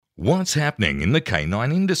What's happening in the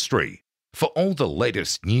canine industry? For all the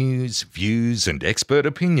latest news, views, and expert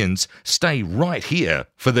opinions, stay right here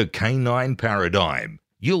for the Canine Paradigm.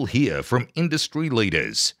 You'll hear from industry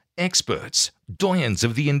leaders, experts, doyens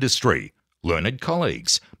of the industry, learned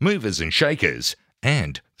colleagues, movers and shakers,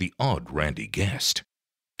 and the odd randy guest.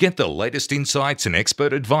 Get the latest insights and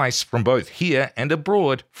expert advice from both here and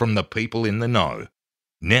abroad from the people in the know.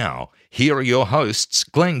 Now, here are your hosts,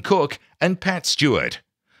 Glenn Cook and Pat Stewart.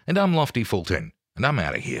 And I'm Lofty Fulton, and I'm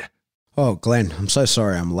out of here. Oh, Glenn, I'm so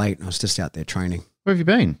sorry I'm late. I was just out there training. Where have you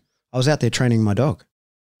been? I was out there training my dog.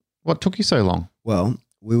 What took you so long? Well,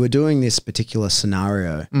 we were doing this particular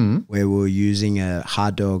scenario where we were using a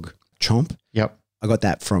hard dog chomp. Yep. I got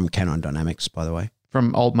that from Canine Dynamics, by the way.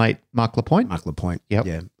 From old mate Mark Lapointe? Mark Lapointe. Yep.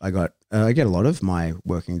 Yeah. I get a lot of my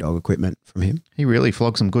working dog equipment from him. He really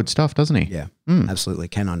flogs some good stuff, doesn't he? Yeah, absolutely.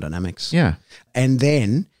 Canine Dynamics. Yeah. And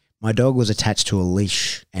then my dog was attached to a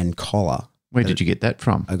leash and collar. Where did you get that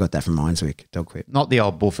from? I got that from Ainswick Dog Quip. Not the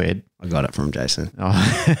old bullfed. I got it from Jason.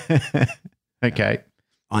 Oh. Okay.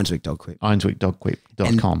 Ainswick Dog Quip.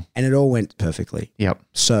 AinswickDogQuip.com. And it all went perfectly. Yep.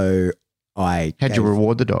 So How'd you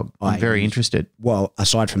reward the dog? I'm very interested. Well,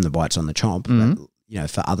 aside from the bites on the chomp,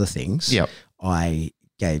 but, for other things, I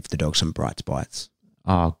gave the dog some Brights bites.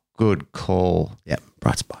 Oh, good call. Yep,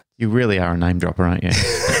 Brights bites. You really are a name dropper, aren't you?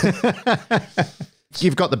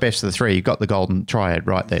 You've got the best of the three. You've got the golden triad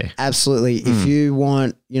right there. Absolutely. If you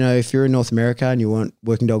want, if you're in North America and you want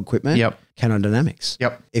working dog equipment, Canine Dynamics.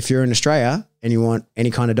 Yep. If you're in Australia and you want any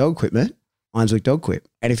kind of dog equipment, Ainswick Dog Quip.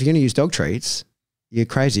 And if you're going to use dog treats, you're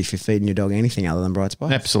crazy if you're feeding your dog anything other than Brights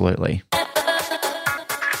bites. Absolutely.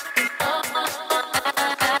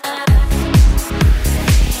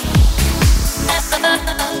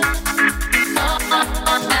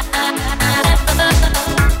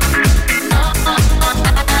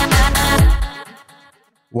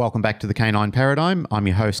 Welcome back to the Canine Paradigm. I'm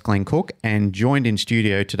your host, Glenn Cook, and joined in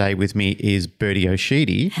studio today with me is Bertie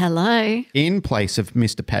O'Sheedy. Hello. In place of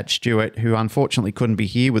Mr. Pat Stewart, who unfortunately couldn't be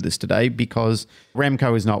here with us today because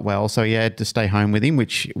Remco is not well, so he had to stay home with him,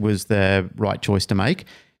 which was the right choice to make.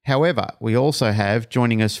 However, we also have,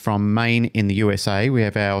 joining us from Maine in the USA, we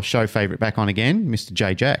have our show favourite back on again, Mr.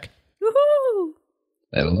 J. Jack. Woohoo!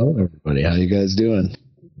 Hello, everybody. How you guys doing?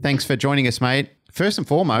 Thanks for joining us, mate. First and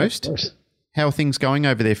foremost, how are things going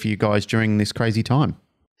over there for you guys during this crazy time?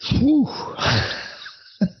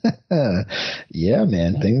 Yeah,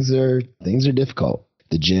 man, things are difficult.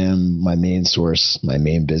 The gym, my main source, my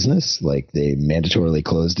main business, they mandatorily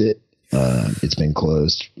closed it. It's been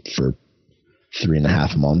closed for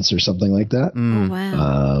 3.5 months or something like that. Oh,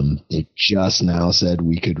 wow. It just now said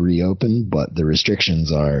we could reopen, but the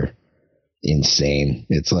restrictions are insane.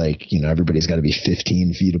 It's everybody's got to be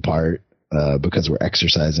 15 feet apart. Because we're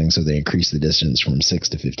exercising, so they increase the distance from 6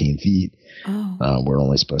 to 15 feet. Oh. We're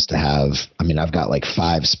only supposed to have, I've got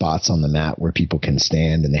 5 spots on the mat where people can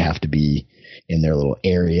stand and they have to be in their little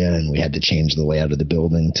area. And we had to change the layout of the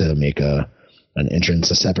building to make a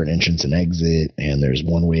separate entrance and exit. And there's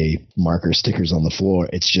one-way marker stickers on the floor.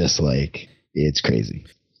 It's just it's crazy.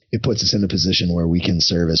 It puts us in a position where we can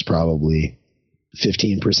service probably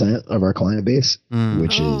 15% of our client base,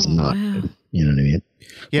 which is not good. You know what I mean?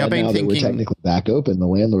 Yeah, but I've been now thinking that we're technically back open, the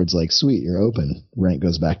landlord's like, sweet, you're open. Rent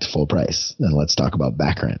goes back to full price. And let's talk about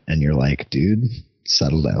back rent. And you're like, dude,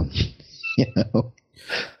 settle down.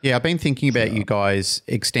 Yeah, I've been thinking about you guys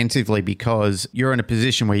extensively because you're in a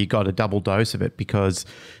position where you got a double dose of it because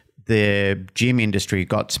the gym industry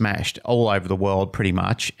got smashed all over the world pretty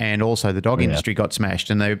much. And also the dog industry got smashed.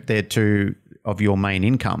 And they're two of your main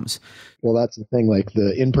incomes. Well, that's the thing.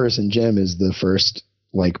 The in-person gym is the first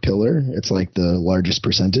pillar. It's the largest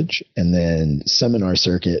percentage. And then seminar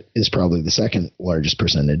circuit is probably the second largest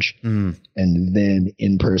percentage. And then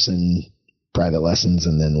in-person private lessons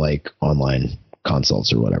and then online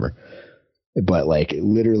consults or whatever. But it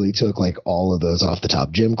literally took all of those off the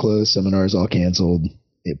top. Gym closed, seminars all canceled,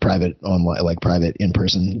 private online, private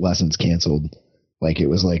in-person lessons canceled. It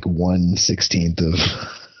was 1/16 of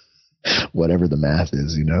whatever the math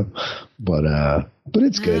is, but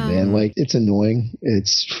it's good, man. It's annoying.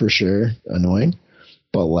 It's for sure annoying,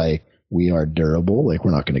 but we are durable. We're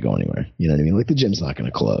not going to go anywhere. You know what I mean? The gym's not going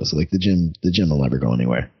to close. The gym will never go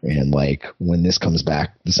anywhere. And when this comes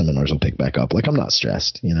back, the seminars will pick back up. I'm not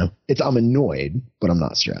stressed, I'm annoyed, but I'm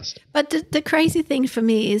not stressed. But the crazy thing for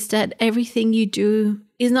me is that everything you do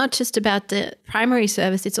is not just about the primary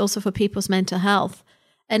service. It's also for people's mental health.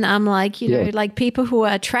 And I'm people who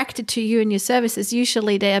are attracted to you and your services,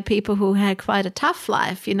 usually they are people who had quite a tough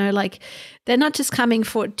life, they're not just coming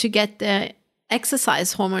to get their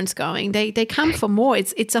exercise hormones going. They come for more.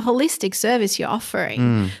 It's a holistic service you're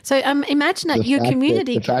offering. So imagine that your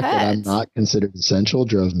community the fact that I'm not considered essential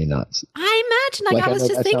drove me nuts. I imagine, I was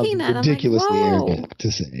just thinking that. Ridiculously I'm like, arrogant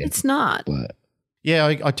to say. It's not. But Yeah,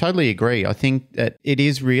 I totally agree. I think that it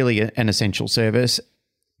is really an essential service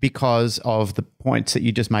because of the points that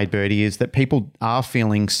you just made, Bertie, is that people are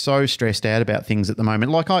feeling so stressed out about things at the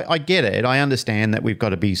moment. Like, I get it. I understand that we've got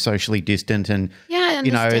to be socially distant and, I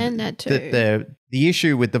understand that too. The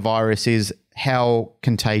issue with the virus is how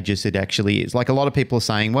contagious it actually is. Like, a lot of people are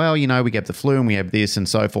saying, well, we get the flu and we have this and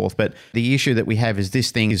so forth. But the issue that we have is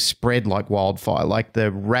this thing is spread like wildfire. Like,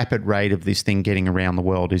 the rapid rate of this thing getting around the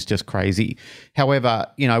world is just crazy. However,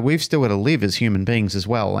 we've still got to live as human beings as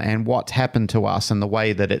well. And what's happened to us and the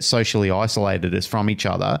way that it's socially isolated us from each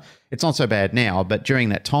other, it's not so bad now. But during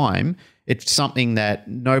that time, it's something that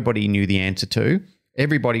nobody knew the answer to.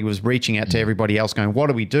 Everybody was reaching out to everybody else going, what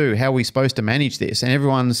do we do? How are we supposed to manage this? And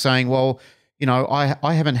everyone's saying, well,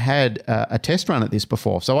 I haven't had a test run at this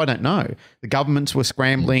before, so I don't know. The governments were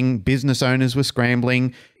scrambling, business owners were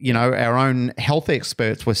scrambling, our own health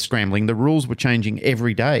experts were scrambling. The rules were changing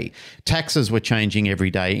every day. Taxes were changing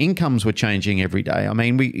every day. Incomes were changing every day. I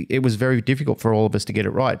mean, it was very difficult for all of us to get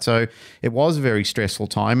it right. So it was a very stressful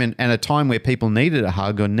time and a time where people needed a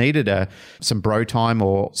hug or needed some bro time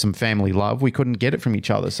or some family love. We couldn't get it from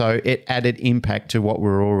each other. So it added impact to what we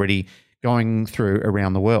were already going through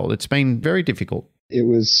around the world. It's been very difficult. It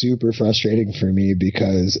was super frustrating for me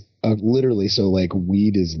because literally,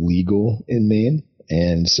 weed is legal in Maine.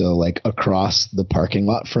 And so across the parking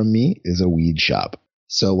lot from me is a weed shop.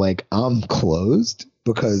 So I'm closed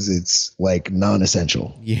because it's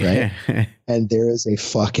non-essential, right? And there is a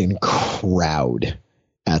fucking crowd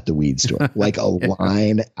at the weed store, a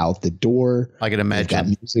line out the door. I can imagine. They've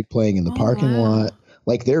got music playing in the parking lot.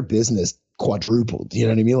 Their business quadrupled. You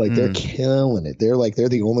know what I mean? They're killing it. They're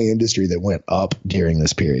the only industry that went up during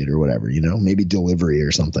this period or whatever, maybe delivery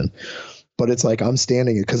or something. But it's I'm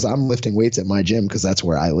standing because I'm lifting weights at my gym because that's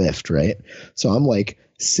where I lift, right? So I'm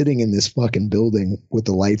sitting in this fucking building with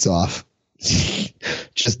the lights off,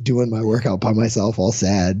 just doing my workout by myself, all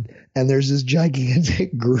sad. And there's this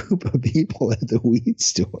gigantic group of people at the weed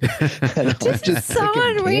store. And I'm just so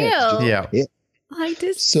unreal. Yeah.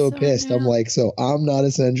 So pissed. I'm so I'm not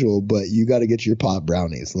essential, but you got to get your pot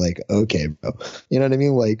brownies. Okay, bro. You know what I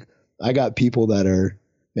mean? I got people that are,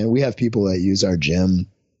 man, we have people that use our gym.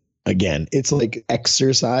 Again, it's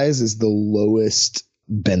exercise is the lowest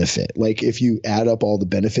benefit. If you add up all the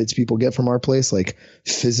benefits people get from our place,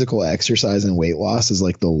 physical exercise and weight loss is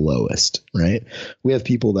the lowest, right? We have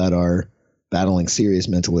people that are battling serious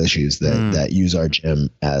mental issues that use our gym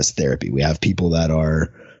as therapy. We have people that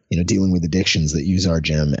are dealing with addictions that use our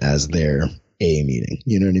gym as their AA meeting.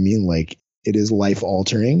 You know what I mean? It is life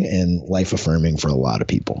altering and life affirming for a lot of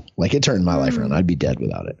people. It turned my life around. I'd be dead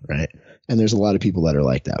without it. Right. And there's a lot of people that are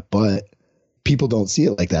like that, but people don't see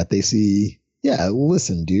it like that. They see, yeah,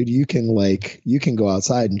 listen, dude, you can go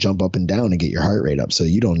outside and jump up and down and get your heart rate up. So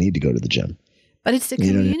you don't need to go to the gym. But it's the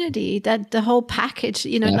community, that the whole package,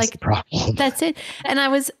 that's the problem. That's it. And I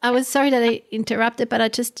was sorry that I interrupted, but I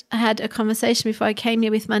just had a conversation before I came here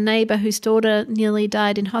with my neighbor whose daughter nearly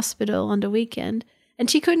died in hospital on the weekend. And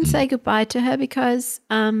she couldn't say goodbye to her because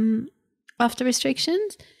of the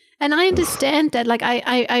restrictions. And I understand that,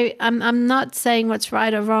 I'm not saying what's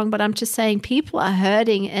right or wrong, but I'm just saying people are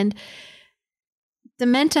hurting and the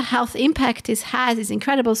mental health impact this has is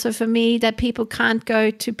incredible. So for me, that people can't go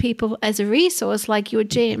to people as a resource like your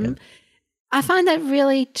gym, I find that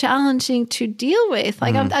really challenging to deal with.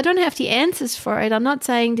 I don't have the answers for it. I'm not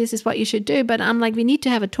saying this is what you should do, but I'm we need to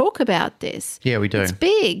have a talk about this. Yeah, we do. It's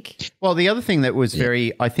big. Well, the other thing that was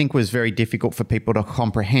I think was very difficult for people to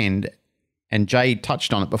comprehend, and Jay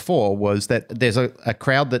touched on it before, was that there's a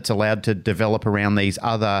crowd that's allowed to develop around these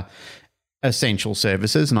other essential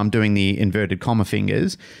services, and I'm doing the inverted comma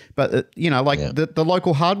fingers, but the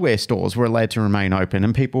local hardware stores were allowed to remain open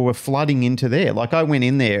and people were flooding into there. I went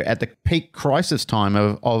in there at the peak crisis time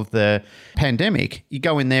of the pandemic. You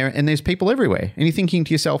go in there and there's people everywhere and you're thinking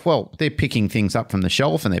to yourself, well, they're picking things up from the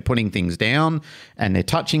shelf and they're putting things down and they're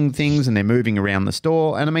touching things and they're moving around the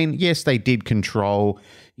store. And I mean, yes, they did control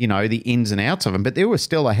the ins and outs of them, but there was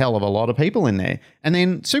still a hell of a lot of people in there. And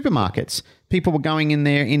then supermarkets, people were going in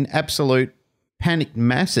there in absolute panicked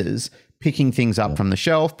masses, picking things up from the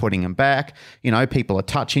shelf, putting them back. People are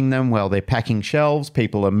touching them while they're packing shelves.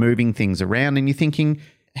 People are moving things around and you're thinking,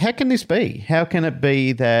 how can this be? How can it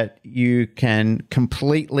be that you can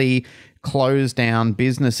completely close down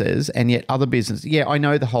businesses and yet other businesses? Yeah, I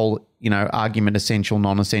know the whole, argument essential,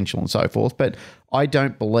 non-essential and so forth, but I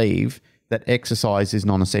don't believe that exercise is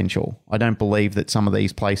non-essential. I don't believe that some of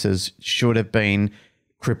these places should have been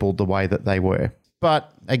crippled the way that they were.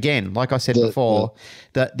 But again, like I said before,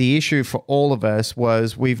 that the issue for all of us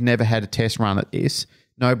was we've never had a test run at this.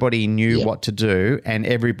 Nobody knew what to do, and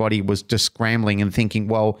everybody was just scrambling and thinking,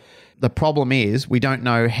 well, the problem is we don't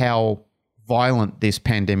know how violent this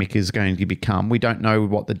pandemic is going to become. We don't know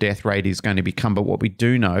what the death rate is going to become, but what we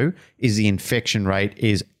do know is the infection rate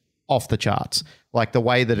is off the charts. Like the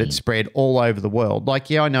way that it's spread all over the world. Like,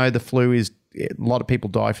 yeah, I know the flu is, a lot of people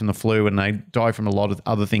die from the flu and they die from a lot of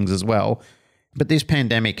other things as well. But this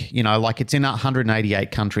pandemic, you know, like it's in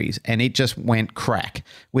 188 countries and it just went crack.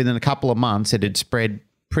 Within a couple of months, it had spread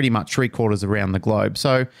pretty much 3/4 around the globe.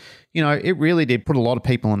 So, you know, it really did put a lot of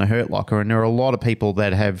people in a hurt locker, and there are a lot of people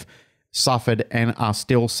that have suffered and are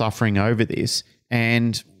still suffering over this.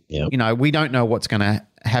 And, you know, we don't know what's going to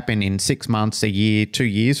happen in 6 months, a year, 2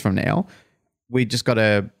 years from now. We just got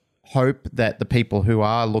to hope that the people who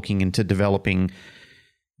are looking into developing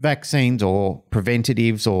vaccines or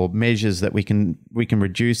preventatives or measures that we can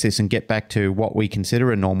reduce this and get back to what we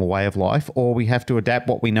consider a normal way of life, or we have to adapt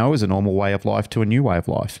what we know as a normal way of life to a new way of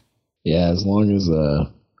life. Yeah, as long as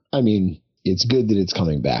I mean, it's good that it's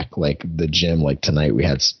coming back. Like the gym, like tonight we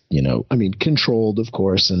had, you know, I mean, controlled, of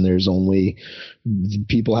course, and there's only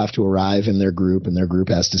people have to arrive in their group, and their group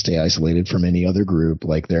has to stay isolated from any other group.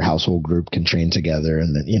 Like their household group can train together,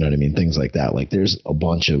 and then, you know what I mean, things like that. Like there's a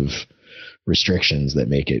bunch of restrictions that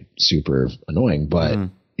make it super annoying, but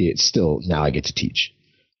it's still, now I get to teach.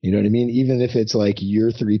 You know what I mean? Even if it's like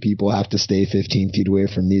your 3 people have to stay 15 feet away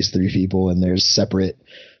from these 3 people and there's separate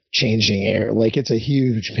changing air, like it's a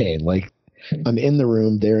huge pain. Like I'm in the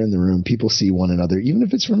room, they're in the room, people see one another, even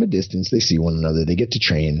if it's from a distance, they see one another, they get to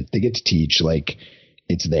train, they get to teach, like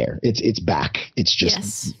it's there. It's back. It's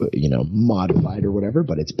just, you know, modified or whatever,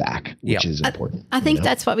 but it's back, which is important. I think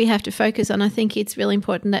that's what we have to focus on. I think it's really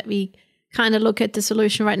important that we kind of look at the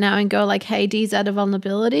solution right now and go like, hey, these are the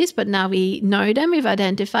vulnerabilities, but now we know them, we've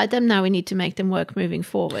identified them, now we need to make them work moving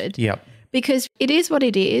forward. Yep. Because it is what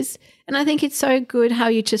it is. And I think it's so good how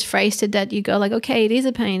you just phrased it, that you go like, okay, it is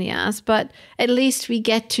a pain in the ass, but at least we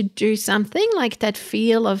get to do something, like that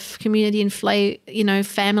feel of community and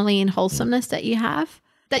family and wholesomeness that you have,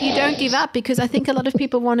 that you don't give up, because I think a lot of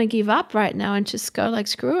people want to give up right now and just go like,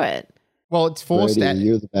 screw it. Well, it's forced.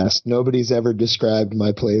 You're the best. Nobody's ever described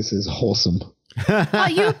my place as wholesome. Oh,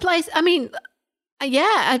 your place. I mean,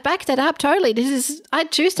 yeah, I back that up totally.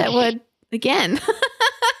 I'd choose that word again.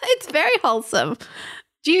 It's very wholesome.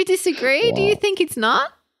 Do you disagree? Wow. Do you think it's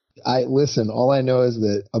not? Listen, all I know is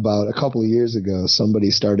that about a couple of years ago,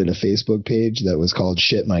 somebody started a Facebook page that was called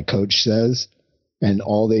Shit My Coach Says. And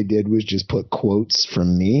all they did was just put quotes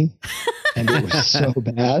from me. And it was so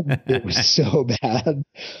bad. It was so bad.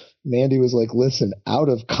 Mandy was like, listen, out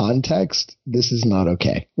of context, this is not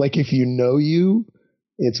okay. Like, if you know you,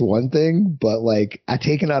 it's one thing, but like, I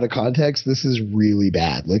taken out of context, this is really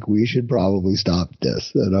bad. Like, we should probably stop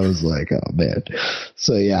this. And I was like, oh man.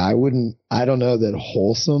 So yeah, I don't know that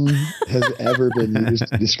wholesome has ever been used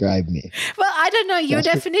to describe me. Well, I don't know your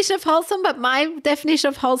definition of wholesome, but my definition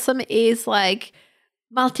of wholesome is like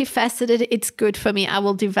multifaceted. It's good for me. I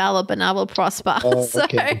will develop and I will prosper. Oh,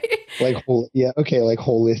 okay. Like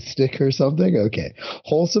holistic or something. Okay.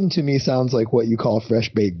 Wholesome to me sounds like what you call fresh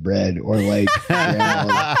baked bread, or like,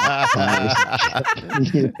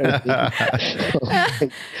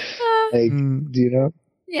 do you know?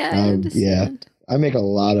 Yeah, I understand. Yeah. I make a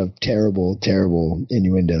lot of terrible, terrible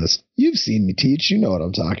innuendos. You've seen me teach. You know what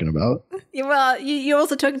I'm talking about. Well, you're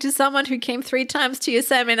also talking to someone who came 3 times to your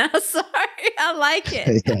seminar. Sorry, I like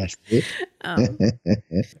it. Yes.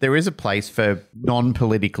 There is a place for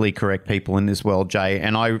non-politically correct people in this world, Jay,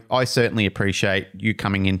 and I certainly appreciate you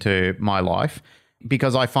coming into my life,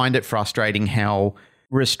 because I find it frustrating how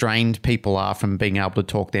restrained people are from being able to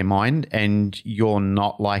talk their mind, and you're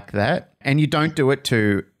not like that. And you don't do it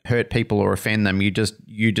to hurt people or offend them. You just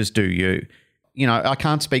do you. You know, I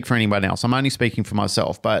can't speak for anyone else. I'm only speaking for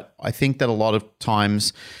myself, but I think that a lot of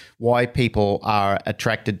times why people are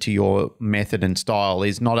attracted to your method and style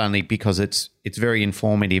is not only because it's very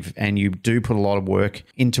informative and you do put a lot of work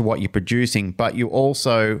into what you're producing, but you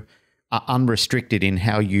also are unrestricted in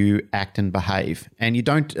how you act and behave. And you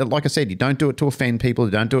don't, like I said, you don't do it to offend people.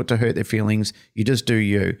 You don't do it to hurt their feelings. You just do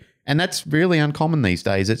you. And that's really uncommon these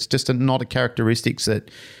days. It's just not a characteristics that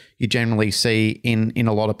you generally see in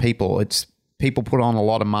a lot of people. It's people put on a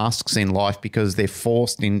lot of masks in life because they're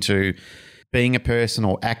forced into being a person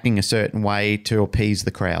or acting a certain way to appease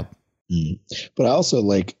the crowd. But I also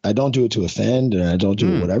I don't do it to offend, and I don't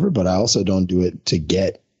do it whatever, but I also don't do it to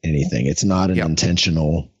get anything. It's not an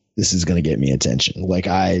intentional this is going to get me attention. Like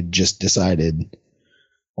I just decided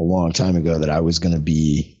a long time ago that I was going to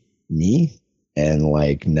be me and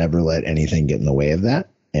like never let anything get in the way of that.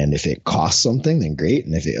 And if it costs something, then great.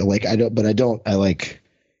 And if it like,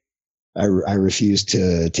 I refuse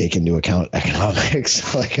to take into account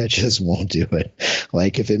economics. Like I just won't do it.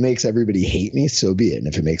 Like if it makes everybody hate me, so be it. And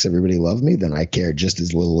if it makes everybody love me, then I care just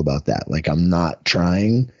as little about that. Like I'm not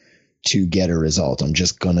trying to get a result. I'm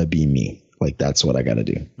just going to be me. Like that's what I got to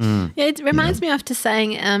do. Yeah, it reminds me of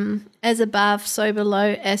saying, as above, so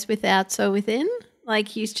below, as without, so within.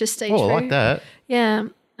 Like you just stay true. I like that. Yeah.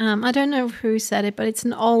 I don't know who said it, but it's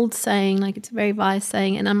an old saying, like it's a very wise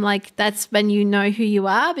saying. And I'm like, that's when you know who you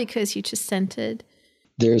are because you're just centered.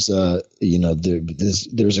 There's a,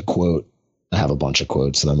 there's a quote. I have a bunch of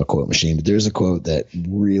quotes and I'm a quote machine, but there's a quote that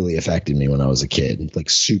really affected me when I was a kid, like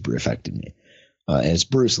super affected me. And it's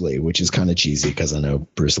Bruce Lee, which is kind of cheesy because I know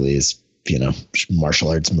Bruce Lee is, martial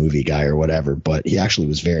arts movie guy or whatever, but he actually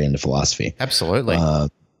was very into philosophy. Absolutely.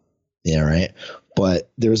 Yeah, right.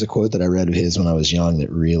 But there was a quote that I read of his when I was young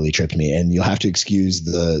that really tripped me. And you'll have to excuse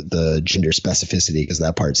the gender specificity because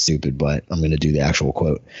that part's stupid, but I'm going to do the actual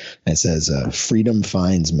quote. And it says, freedom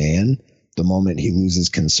finds man the moment he loses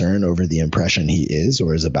concern over the impression he is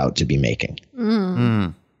or is about to be making.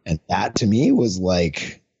 And that to me was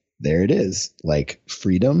like, there it is. Like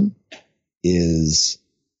freedom is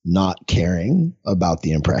not caring about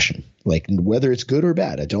the impression. Like whether it's good or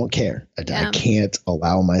bad, I don't care. I can't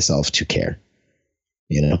allow myself to care.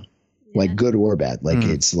 Like good or bad. Like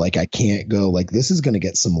it's like I can't go like this is going to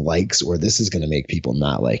get some likes or this is going to make people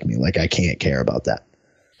not like me. Like I can't care about that.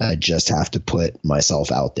 I just have to put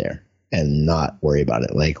myself out there and not worry about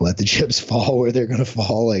it. Like let the chips fall where they're going to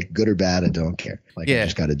fall. Like good or bad, I don't care. Like I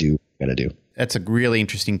just got to do what I got to do. That's a really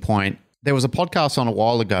interesting point. There was a podcast on a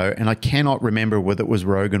while ago, and I cannot remember whether it was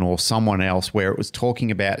Rogan or someone else, where it was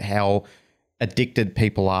talking about how addicted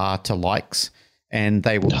people are to likes. And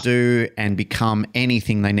they will do and become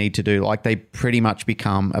anything they need to do. Like they pretty much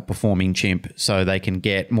become a performing chimp so they can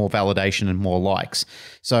get more validation and more likes.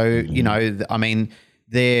 So,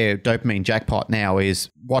 their dopamine jackpot now is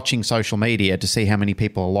watching social media to see how many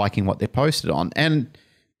people are liking what they're posted on. And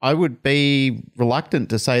I would be reluctant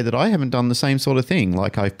to say that I haven't done the same sort of thing.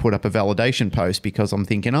 Like I've put up a validation post because I'm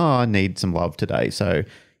thinking, I need some love today. So,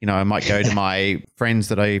 I might go to my friends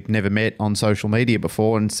that I've never met on social media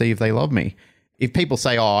before and see if they love me. If people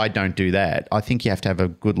say, I don't do that, I think you have to have a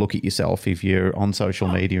good look at yourself if you're on social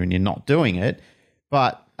media and you're not doing it.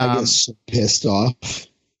 But I get so pissed off.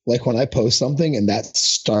 Like when I post something and that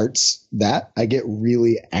starts that, I get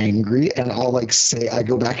really angry and I'll like say, I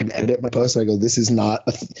go back and edit my post. And I go, this is not,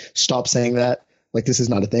 stop saying that. Like, this is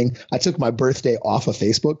not a thing. I took my birthday off of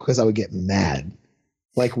Facebook because I would get mad.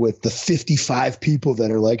 Like with the 55 people that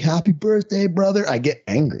are like, happy birthday, brother. I get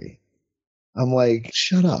angry. I'm like,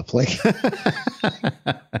 shut up. Like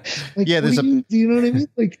yeah, do you know what I mean?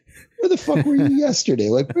 Like, where the fuck were you yesterday?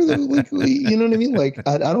 Like, you know what I mean? Like,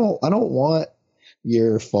 I don't want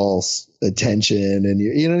your false attention and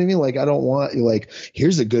you know what I mean? Like, I don't want like,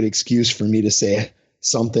 here's a good excuse for me to say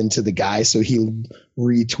something to the guy so he'll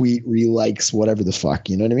retweet, relikes, whatever the fuck,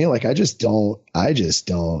 you know what I mean? Like, I just don't.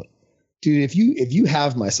 Dude, if you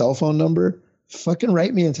have my cell phone number, fucking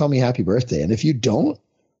write me and tell me happy birthday. And if you don't,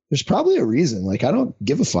 there's probably a reason. Like, I don't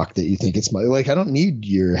give a fuck that you think it's my, like, I don't need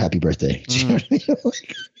your happy birthday. Do you know what I mean?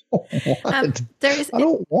 Like, I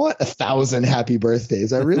don't want 1,000 happy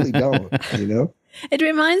birthdays. I really don't, It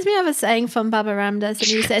reminds me of a saying from Baba Ramdas, and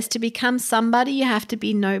he says, to become somebody, you have to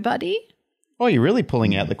be nobody. Oh, you're really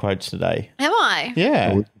pulling out the quotes today. Am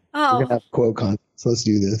I? Oh. We're going to have quote contest. Let's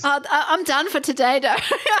do this. I'm done for today, though.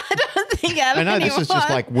 I don't think I have I know any this is more.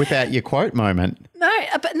 just like whip out your quote moment. No,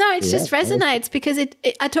 but no, it just resonates because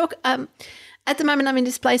I talk at the moment I'm in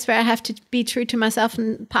this place where I have to be true to myself,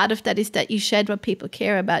 and part of that is that you shed what people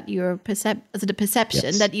care about, your the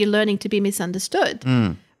perception that you're learning to be misunderstood,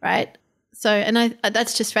 right? So, and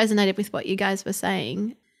that's just resonated with what you guys were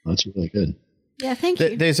saying. That's really good. Yeah, thank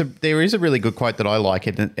you. There is a really good quote that I like,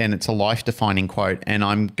 and it's a life-defining quote, and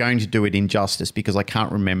I'm going to do it injustice because I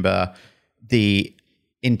can't remember the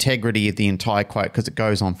integrity of the entire quote because it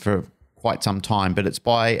goes on for quite some time, but it's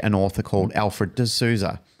by an author called Alfred de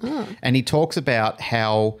Souza. And he talks about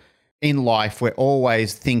how in life we're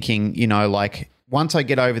always thinking, like once I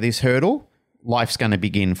get over this hurdle, life's going to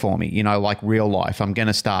begin for me, like real life. I'm going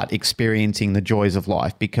to start experiencing the joys of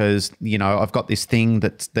life because, I've got this thing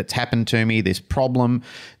that's happened to me, this problem,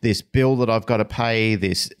 this bill that I've got to pay,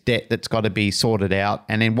 this debt that's got to be sorted out.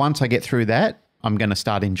 And then once I get through that, I'm going to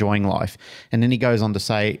start enjoying life. And then he goes on to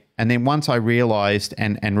say, and then once I realized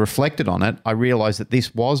and reflected on it, I realized that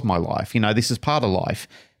this was my life. This is part of life.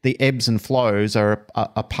 The ebbs and flows are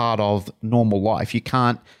a part of normal life. You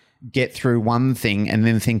can't get through one thing and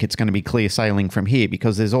then think it's going to be clear sailing from here,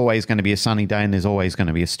 because there's always going to be a sunny day and there's always going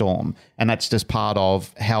to be a storm. And that's just part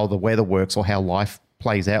of how the weather works or how life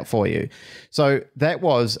plays out for you. So that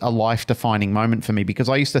was a life-defining moment for me, because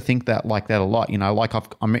I used to think that like that a lot, like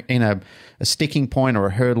I'm in a sticking point or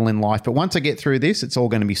a hurdle in life, but once I get through this, it's all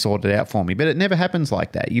going to be sorted out for me. But it never happens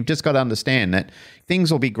like that. You've just got to understand that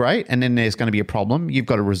things will be great and then there's going to be a problem. You've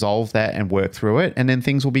got to resolve that and work through it, and then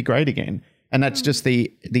things will be great again. And that's just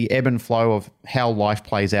the ebb and flow of how life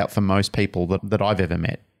plays out for most people that I've ever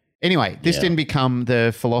met. Anyway, this didn't become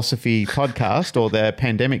the philosophy podcast or the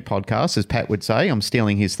pandemic podcast, as Pat would say. I'm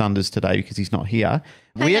stealing his thunders today because he's not here.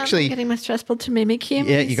 I'm getting my stress ball to mimic him.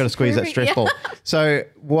 Yeah, you got to squeeze that stress ball. So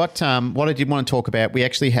what I did want to talk about, we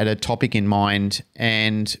actually had a topic in mind,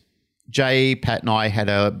 and Jay, Pat and I had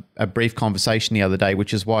a brief conversation the other day,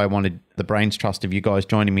 which is why I wanted the brains trust of you guys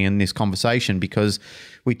joining me in this conversation, because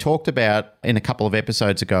we talked about in a couple of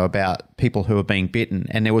episodes ago about people who are being bitten,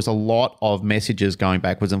 and there was a lot of messages going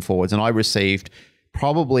backwards and forwards, and I received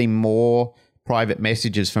probably more private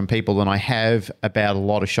messages from people than I have about a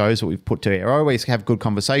lot of shows that we've put to air. I always have good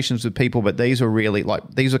conversations with people, but these were really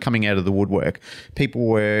these were coming out of the woodwork. People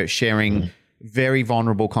were sharing very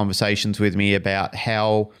vulnerable conversations with me about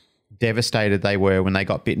how devastated they were when they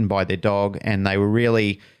got bitten by their dog, and they were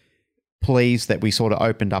really pleased that we sort of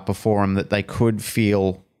opened up a forum that they could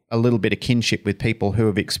feel a little bit of kinship with people who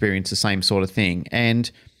have experienced the same sort of thing. And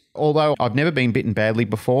although I've never been bitten badly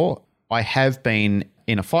before, I have been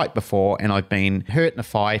in a fight before, and I've been hurt in a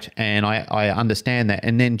fight, and I understand that.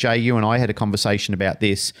 And then Jay, you and I had a conversation about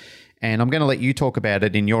this, and I'm going to let you talk about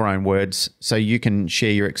it in your own words so you can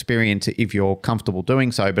share your experience if you're comfortable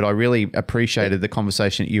doing so. But I really appreciated the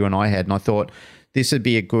conversation that you and I had, and I thought this would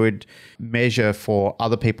be a good measure for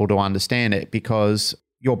other people to understand it, because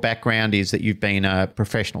your background is that you've been a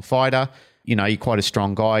professional fighter. You're quite a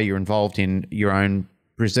strong guy. You're involved in your own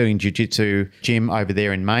Brazilian Jiu-Jitsu gym over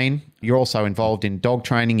there in Maine. You're also involved in dog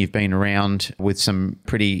training. You've been around with some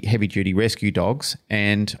pretty heavy-duty rescue dogs.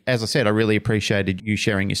 And as I said, I really appreciated you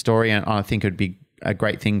sharing your story, and I think it would be a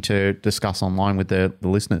great thing to discuss online with the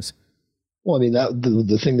listeners. Well, I mean,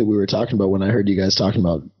 the thing that we were talking about when I heard you guys talking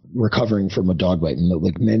about recovering from a dog bite and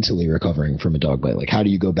like mentally recovering from a dog bite, like how do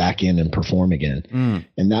you go back in and perform again?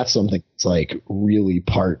 And that's something that's like really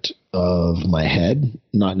part of my head,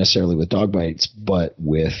 not necessarily with dog bites, but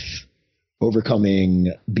with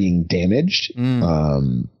overcoming being damaged.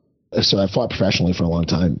 So I fought professionally for a long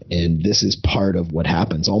time, and this is part of what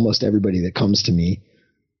happens. Almost everybody that comes to me.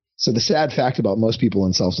 So the sad fact about most people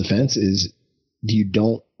in self-defense is you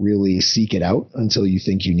don't really seek it out until you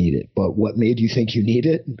think you need it. But what made you think you need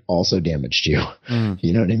it also damaged you.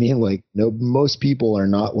 You know what I mean? Like, no, most people are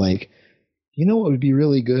not like, what would be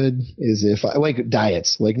really good is if I like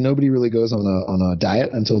diets. Like, nobody really goes on a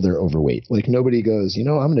diet until they're overweight. Like, nobody goes, I'm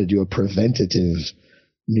going to do a preventative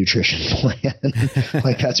nutrition plan.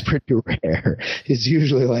 Like, that's pretty rare. It's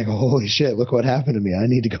usually like, holy shit, look what happened to me. I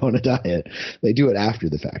need to go on a diet. They do it after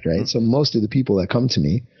the fact, right? So most of the people that come to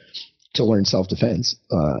me to learn self-defense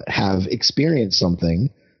have experienced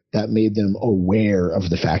something that made them aware of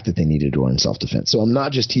the fact that they needed to learn self-defense. So I'm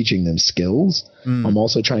not just teaching them skills. I'm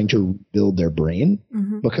also trying to build their brain,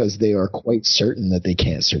 because they are quite certain that they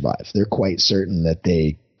can't survive. They're quite certain that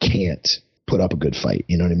they can't put up a good fight.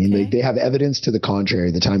 You know what I mean? Okay. They have evidence to the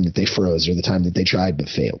contrary the time that they froze or the time that they tried but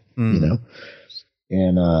failed,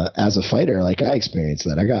 And as a fighter, like, I experienced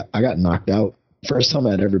that. I got knocked out. First time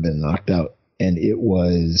I'd ever been knocked out. And it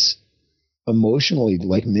was emotionally,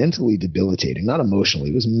 like, mentally debilitating. Not emotionally,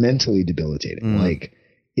 it was mentally debilitating. Like,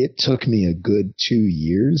 it took me a good 2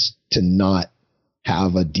 years to not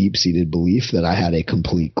have a deep-seated belief that I had a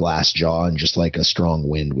complete glass jaw and just like a strong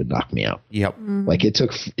wind would knock me out. Yep. Like, it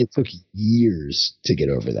took years to get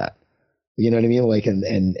over that. You know what I mean? Like,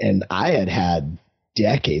 and I had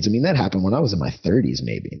decades. I mean, that happened when I was in my 30s,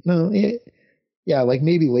 maybe. No, yeah, like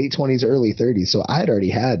maybe late 20s, early 30s. So I had already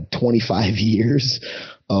had 25 years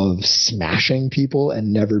of smashing people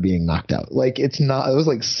and never being knocked out. Like, it was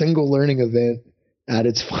like single learning event at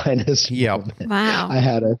its finest. Yep. Wow. I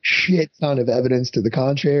had a shit ton of evidence to the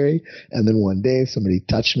contrary. And then one day somebody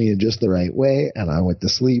touched me in just the right way, and I went to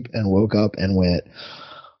sleep and woke up and went,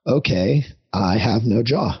 okay, I have no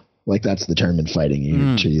jaw. Like, that's the term in fighting.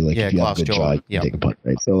 If you have a good jaw, you can take a punch,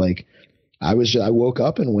 right? So like, I woke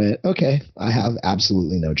up and went, okay, I have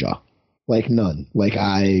absolutely no jaw. Like, none. Like,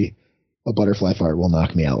 a butterfly fart will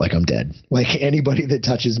knock me out like I'm dead. Like anybody that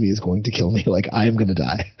touches me is going to kill me. Like I am going to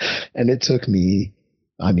die. And it took me,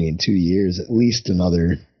 2 years, at least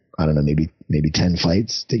another, I don't know, maybe 10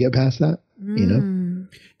 fights to get past that, you know?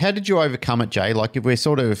 How did you overcome it, Jay? Like if we're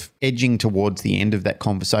sort of edging towards the end of that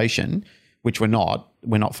conversation, which we're not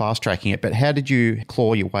fast tracking it, but how did you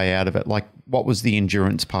claw your way out of it? Like what was the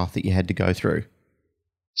endurance path that you had to go through?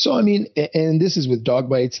 So, and this is with dog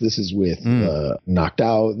bites, this is with knocked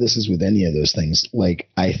out, this is with any of those things. Like,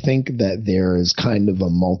 I think that there is kind of a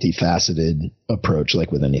multifaceted approach,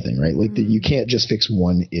 like with anything, right? Like that you can't just fix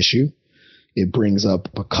one issue. It brings up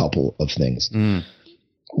a couple of things.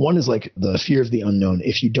 One is like the fear of the unknown.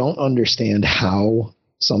 If you don't understand how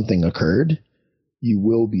something occurred, you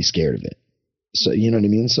will be scared of it. So, you know what I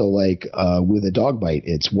mean? So like, with a dog bite,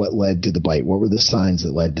 it's what led to the bite. What were the signs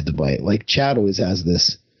that led to the bite? Like Chad has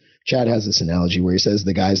this analogy where he says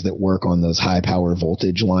the guys that work on those high power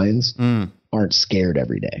voltage lines aren't scared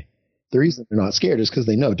every day. The reason they're not scared is because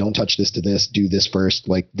they know, don't touch this to this, do this first.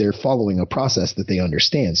 Like they're following a process that they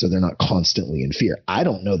understand. So they're not constantly in fear. I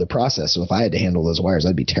don't know the process. So if I had to handle those wires,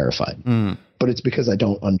 I'd be terrified, but it's because I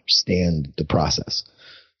don't understand the process.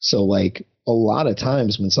 So like a lot of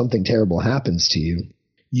times when something terrible happens to you,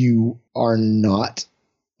 you are not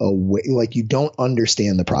away, like you don't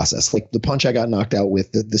understand the process. Like the punch I got knocked out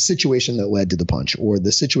with, the situation that led to the punch, or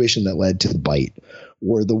the situation that led to the bite,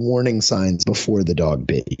 or the warning signs before the dog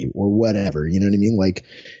bit you, or whatever, you know what I mean? Like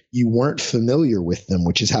you weren't familiar with them,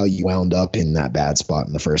 which is how you wound up in that bad spot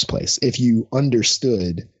in the first place. If you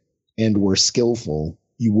understood and were skillful,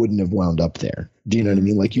 you wouldn't have wound up there. Do you know what I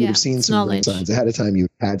mean? Like you would have seen some warning signs ahead of time. You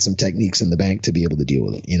had some techniques in the bank to be able to deal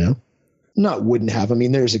with it, you know? Not wouldn't have. I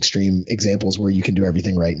mean, there's extreme examples where you can do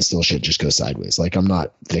everything right and still shit just goes sideways. Like I'm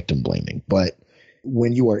not victim blaming, but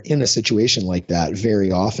when you are in a situation like that,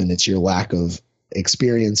 very often it's your lack of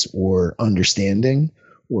experience or understanding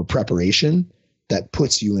or preparation that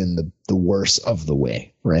puts you in the worst of the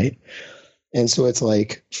way. Right. And so it's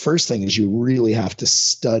like, first thing is you really have to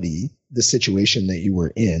study the situation that you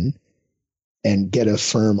were in and get a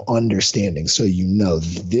firm understanding. So, you know,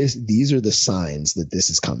 these are the signs that this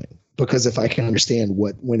is coming, because if I can understand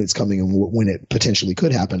when it's coming and when it potentially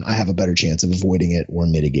could happen, I have a better chance of avoiding it or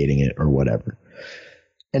mitigating it or whatever.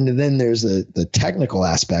 And then there's the technical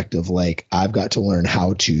aspect of like, I've got to learn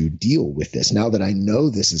how to deal with this. Now that I know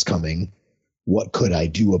this is coming, what could I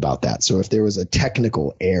do about that? So if there was a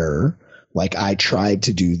technical error, like I tried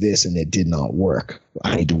to do this and it did not work,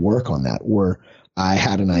 I need to work on that. Or I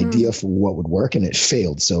had an idea for what would work and it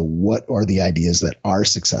failed. So what are the ideas that are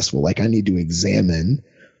successful? Like I need to examine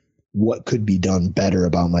what could be done better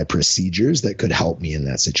about my procedures that could help me in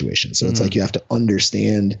that situation. So it's like you have to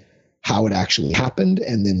understand how it actually happened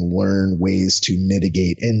and then learn ways to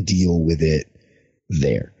mitigate and deal with it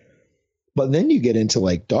there. But then you get into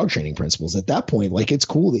like dog training principles. At that point, like it's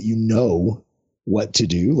cool that you know what to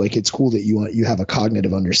do. Like it's cool that you have a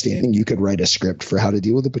cognitive understanding. You could write a script for how to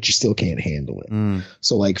deal with it, but you still can't handle it.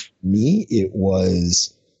 So like for me, it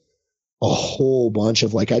was a whole bunch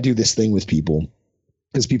of like, I do this thing with people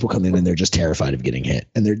because people come in and they're just terrified of getting hit.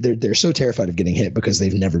 And they're so terrified of getting hit because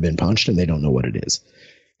they've never been punched and they don't know what it is.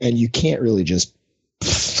 And you can't really just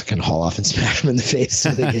fucking haul off and smash them in the face so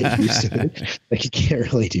they get used to it. Like you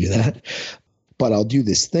can't really do that. But I'll do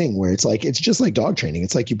this thing where it's like, it's just like dog training.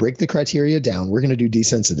 It's like you break the criteria down. We're going to do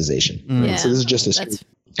desensitization. Yeah, so this is just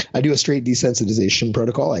I do a straight desensitization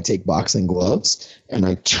protocol. I take boxing gloves and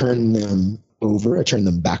I turn them over. I turn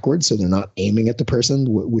them backwards so they're not aiming at the person,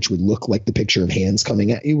 which would look like the picture of hands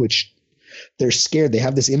coming at you, which they're scared. They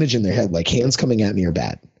have this image in their head like hands coming at me are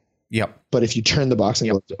bad. Yep. But if you turn the boxing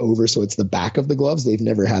gloves over so it's the back of the gloves, they've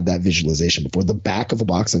never had that visualization before. The back of a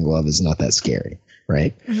boxing glove is not that scary,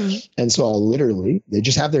 right? And so they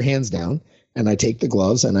just have their hands down and I take the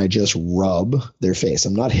gloves and I just rub their face.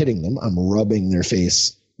 I'm not hitting them. I'm rubbing their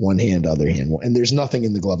face, one hand, other hand. And there's nothing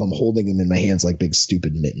in the glove. I'm holding them in my hands like big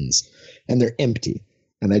stupid mittens and they're empty.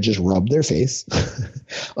 And I just rub their face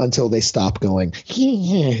until they stop going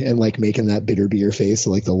and like making that bitter beer face,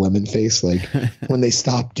 like the lemon face. Like when they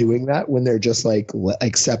stop doing that, when they're just like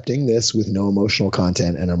accepting this with no emotional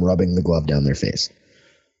content and I'm rubbing the glove down their face.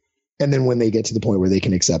 And then when they get to the point where they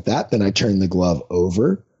can accept that, then I turn the glove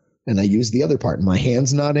over and I use the other part. My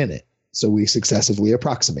hand's not in it. So we successively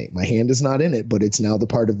approximate. My hand is not in it, but it's now the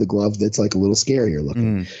part of the glove that's like a little scarier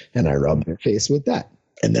looking. And I rub their face with that.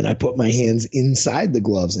 And then I put my hands inside the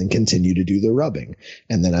gloves and continue to do the rubbing.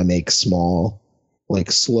 And then I make small,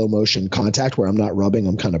 like slow motion contact where I'm not rubbing,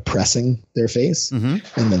 I'm kind of pressing their face. And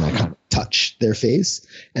then I kind of touch their face.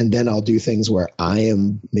 And then I'll do things where I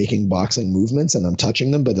am making boxing movements and I'm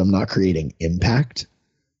touching them, but I'm not creating impact.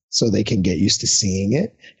 so they can get used to seeing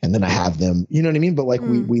it. And then I have them, you know what I mean? But like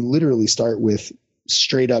we literally start with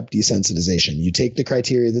straight up desensitization. You take the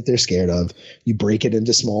criteria that they're scared of, you break it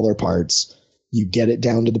into smaller parts, you get it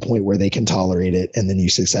down to the point where they can tolerate it, and then you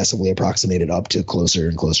successively approximate it up to closer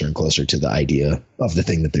and closer and closer to the idea of the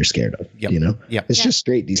thing that they're scared of. Yep. You know, yep. It's just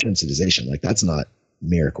straight desensitization. Like that's not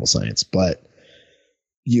miracle science, but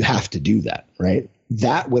you have to do that, right?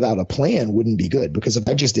 That without a plan wouldn't be good, because if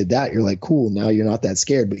I just did that, you're like, cool, now you're not that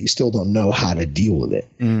scared, but you still don't know how to deal with it.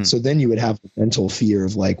 So then you would have the mental fear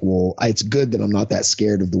of like, well, it's good that I'm not that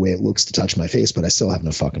scared of the way it looks to touch my face, but I still have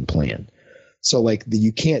no fucking plan. So like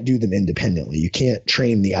you can't do them independently. You can't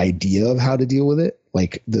train the idea of how to deal with it,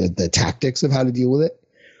 like the tactics of how to deal with it,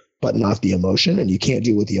 but not the emotion. And you can't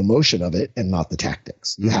deal with the emotion of it and not the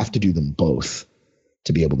tactics. You have to do them both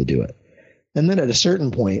to be able to do it. And then at a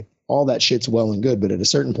certain point, all that shit's well and good, but at a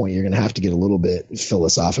certain point, you're going to have to get a little bit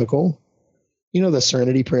philosophical. You know, the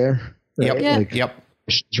Serenity Prayer? Right? Yep. Yeah. Like, Yep.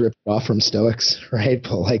 It's ripped off from Stoics, right?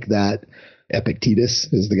 But like that, Epictetus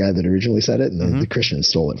is the guy that originally said it, and the Christians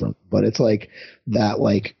stole it from. But it's like that,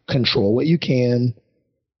 like, control what you can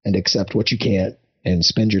and accept what you can't, and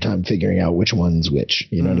spend your time figuring out which one's which.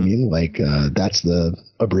 You know what I mean? Like, that's the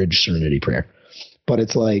abridged Serenity Prayer. But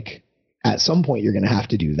it's like, at some point you're going to have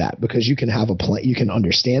to do that, because you can have a plan, you can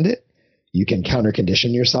understand it, you can counter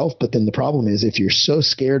condition yourself. But then the problem is, if you're so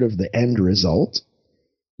scared of the end result,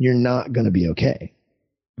 you're not going to be okay,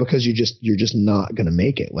 because you're just not going to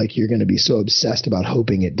make it. Like, you're going to be so obsessed about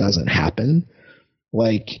hoping it doesn't happen.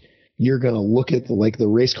 Like, you're going to look at the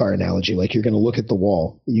race car analogy. Like, you're going to look at the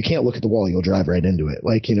wall. You can't look at the wall. You'll drive right into it.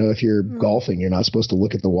 Like, you know, if you're golfing, you're not supposed to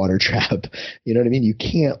look at the water trap. You know what I mean? You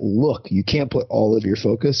can't look. You can't put all of your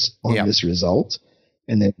focus on this result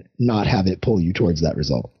and then not have it pull you towards that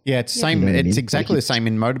result. Yeah, it's same. You know It's exactly the same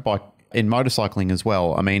in motorcycling as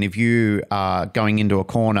well. I mean, if you are going into a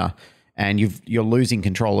corner and you're losing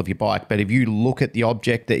control of your bike, but if you look at the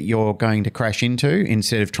object that you're going to crash into,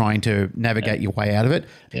 instead of trying to navigate your way out of it,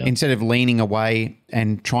 instead of leaning away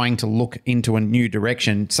and trying to look into a new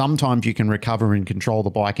direction, sometimes you can recover and control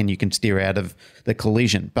the bike and you can steer out of the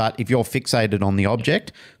collision. But if you're fixated on the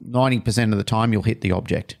object, 90% of the time you'll hit the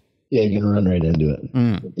object. Yeah, you're going to run right into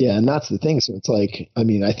it. Yeah, and that's the thing. So it's like, I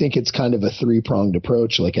mean, I think it's kind of a three-pronged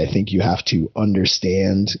approach. Like, I think you have to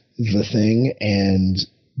understand the thing and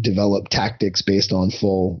develop tactics based on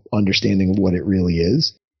full understanding of what it really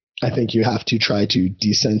is. I think you have to try to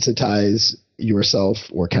desensitize yourself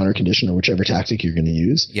or counter condition, or whichever tactic you're going to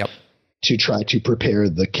use. To try to prepare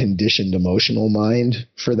the conditioned emotional mind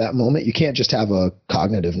for that moment. You can't just have a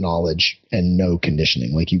cognitive knowledge and no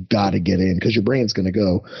conditioning. Like, you got to get in, because your brain's going to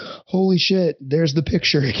go, holy shit, there's the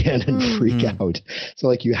picture again, and freak out. So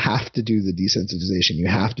like, you have to do the desensitization. You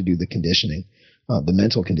have to do the conditioning, the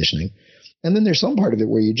mental conditioning. And then there's some part of it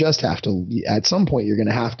where you just have to, at some point, you're going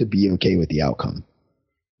to have to be okay with the outcome.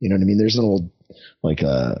 You know what I mean? There's an old, like,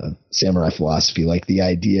 samurai philosophy, like the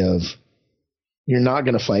idea of, you're not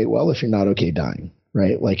going to fight well if you're not okay dying,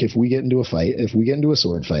 right? Like, if we get into a fight, if we get into a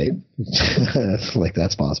sword fight, like,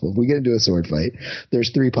 that's possible. If we get into a sword fight, there's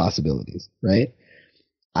three possibilities, right?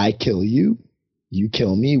 I kill you, you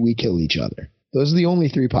kill me, we kill each other. Those are the only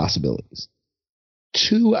three possibilities.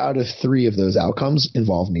 2 out of 3 of those outcomes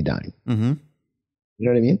involve me dying. You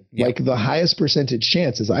know what I mean? Like, the highest percentage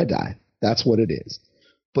chance is I die. That's what it is.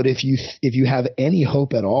 But if you have any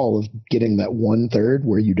hope at all of getting that 1/3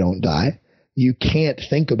 where you don't die, you can't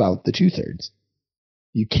think about the 2/3.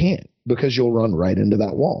 You can't, because you'll run right into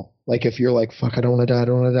that wall. Like, if you're like, fuck, I don't want to die, I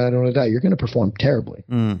don't want to die, I don't want to die, you're going to perform terribly.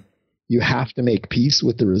 You have to make peace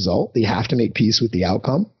with the result. You have to make peace with the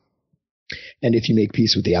outcome. And if you make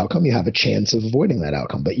peace with the outcome, you have a chance of avoiding that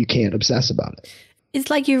outcome, but you can't obsess about it. It's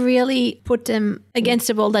like you really put them against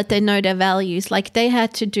the wall, that they know their values. Like, they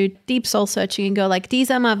had to do deep soul searching and go like, these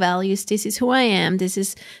are my values. This is who I am. This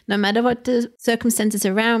is, no matter what the circumstances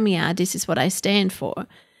around me are, this is what I stand for.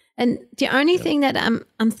 And the only thing that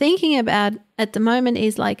I'm thinking about at the moment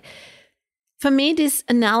is, like, for me, this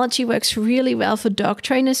analogy works really well for dog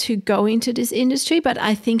trainers who go into this industry, but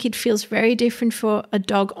I think it feels very different for a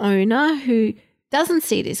dog owner who doesn't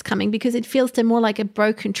see this coming, because it feels to more like a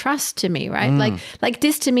broken trust to me, right? Like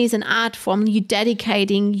this to me is an art form. You're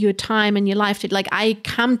dedicating your time and your life to, like, I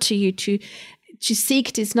come to you to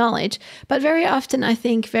seek this knowledge. But very often I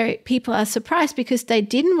think people are surprised because they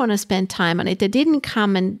didn't want to spend time on it. They didn't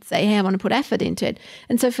come and say, hey, I want to put effort into it.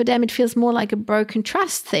 And so for them, it feels more like a broken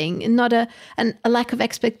trust thing and not a lack of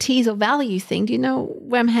expertise or value thing. Do you know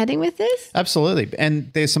where I'm heading with this? Absolutely.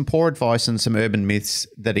 And there's some poor advice and some urban myths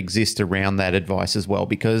that exist around that advice as well,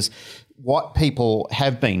 because what people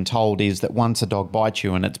have been told is that once a dog bites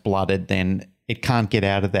you and it's blooded, then it can't get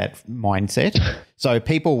out of that mindset. So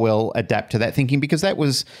people will adapt to that thinking because that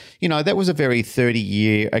was a very 30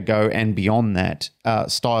 year ago and beyond that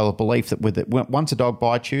style of belief that once a dog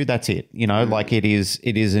bites you, that's it. Like it is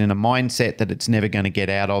in a mindset that it's never going to get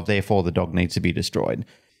out of. Therefore, the dog needs to be destroyed.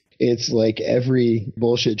 It's like every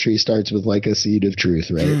bullshit tree starts with like a seed of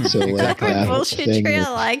truth, right? So like every bullshit tree, I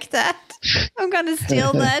like that. I'm going to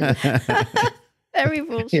steal that. Every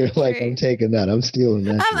bullshit You're like, tree. I'm taking that. I'm stealing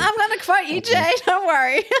that. I'm going to quote you, Jay. Don't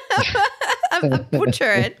worry. I'm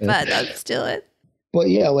butcher it, but I'll steal it. But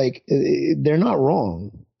yeah, like they're not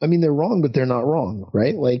wrong. I mean, they're wrong, but they're not wrong,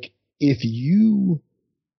 right? Like if you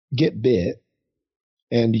get bit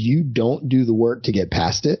and you don't do the work to get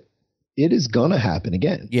past it, it is going to happen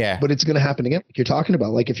again. Yeah. But it's going to happen again. Like you're talking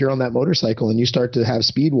about, like if you're on that motorcycle and you start to have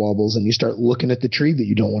speed wobbles and you start looking at the tree that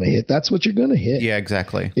you don't want to hit, that's what you're going to hit. Yeah,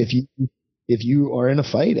 exactly. If you are in a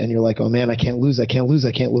fight and you're like, oh man, I can't lose. Like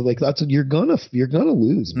that's what you're going to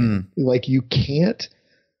lose, man. Like you can't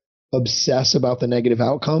obsess about the negative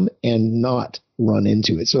outcome and not run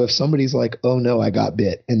into it. So if somebody's like, oh no, I got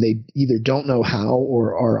bit, and they either don't know how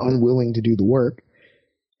or are unwilling to do the work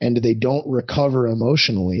and they don't recover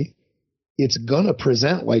emotionally, it's going to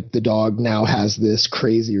present like the dog now has this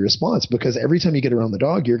crazy response because every time you get around the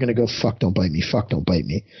dog, you're going to go, fuck, don't bite me. Fuck, don't bite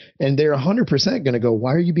me. And they're 100% going to go,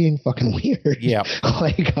 why are you being fucking weird? Yeah.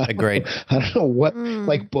 Like, Agreed. I don't know what,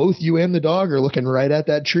 like both you and the dog are looking right at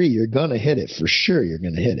that tree. You're going to hit it for sure. You're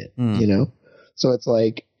going to hit it, So it's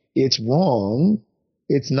like, it's wrong.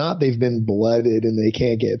 It's not they've been blooded and they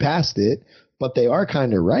can't get past it, but they are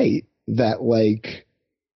kind of right that like,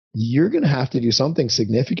 you're going to have to do something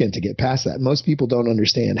significant to get past that. Most people don't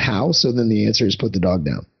understand how. So then the answer is put the dog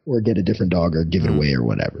down or get a different dog or give it away or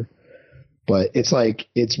whatever. But it's like,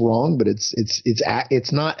 it's wrong, but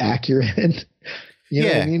it's not accurate. You know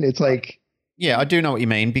what I mean? It's like, yeah, I do know what you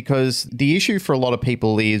mean because the issue for a lot of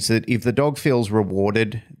people is that if the dog feels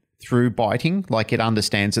rewarded through biting, like it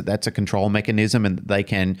understands that that's a control mechanism and that they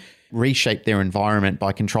can reshape their environment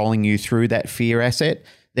by controlling you through that fear asset,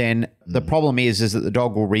 then the problem is that the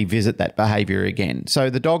dog will revisit that behavior again. So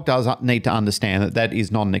the dog does need to understand that that is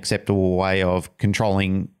not an acceptable way of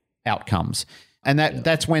controlling outcomes. And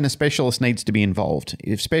that's when a specialist needs to be involved,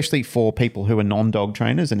 especially for people who are non-dog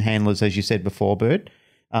trainers and handlers, as you said before, Birdie.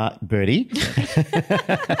 You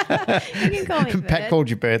can call me Bird. Pat called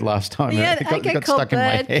you Bird last time. Yeah, I get called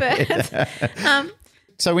Bird.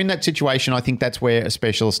 So in that situation, I think that's where a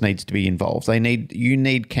specialist needs to be involved. You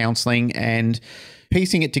need counselling and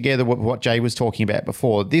piecing it together with what Jay was talking about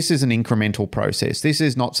before. This is an incremental process. This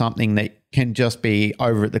is not something that can just be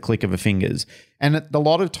over at the click of a fingers. And a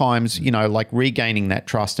lot of times, like regaining that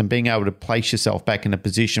trust and being able to place yourself back in a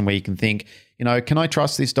position where you can think, can I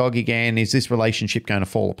trust this dog again? Is this relationship going to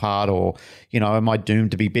fall apart? Or, am I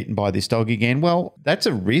doomed to be bitten by this dog again? Well, that's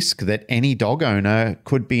a risk that any dog owner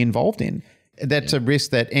could be involved in. That's a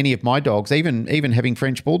risk that any of my dogs, even having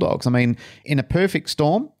French bulldogs, I mean, in a perfect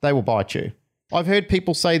storm, they will bite you. I've heard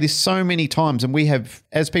people say this so many times, and we have,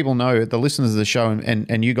 as people know, the listeners of the show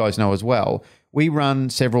and you guys know as well, we run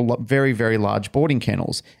several very, very large boarding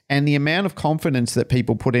kennels. And the amount of confidence that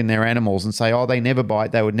people put in their animals and say, oh, they never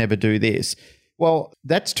bite, they would never do this. Well,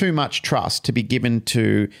 that's too much trust to be given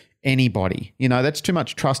to anybody. That's too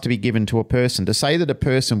much trust to be given to a person. To say that a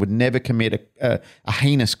person would never commit a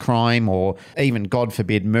heinous crime or even, God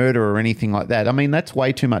forbid, murder or anything like that, I mean, that's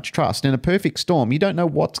way too much trust. In a perfect storm, you don't know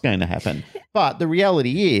what's going to happen. But the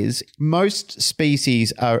reality is most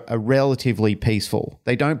species are relatively peaceful.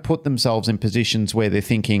 They don't put themselves in positions where they're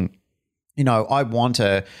thinking, I want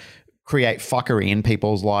to create fuckery in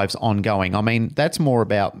people's lives ongoing. I mean, that's more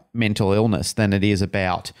about mental illness than it is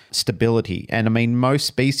about stability. And I mean, most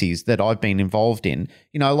species that I've been involved in,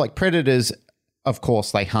 like predators, of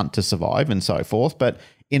course, they hunt to survive and so forth. But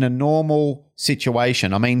in a normal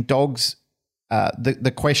situation, I mean, dogs,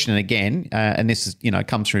 the question again, and this is,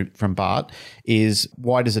 comes from Bart, is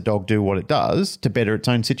why does a dog do what it does to better its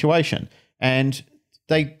own situation? And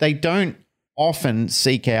they don't often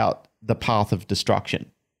seek out the path of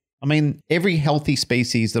destruction. I mean, every healthy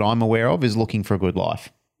species that I'm aware of is looking for a good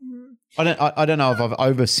life. I don't know if I've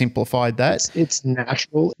oversimplified that. It's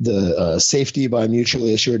natural. The safety by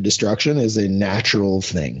mutually assured destruction is a natural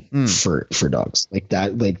thing for dogs. Like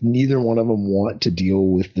that, like neither one of them want to deal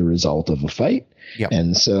with the result of a fight. Yep.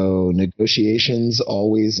 And so negotiations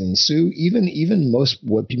always ensue. Even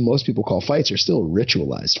what most people call fights are still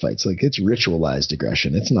ritualized fights. Like it's ritualized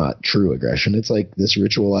aggression. It's not true aggression. It's like this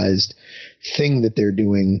ritualized thing that they're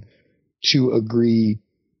doing to agree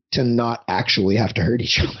to not actually have to hurt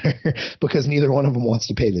each other because neither one of them wants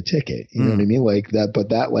to pay the ticket. You know what I mean? Like that, but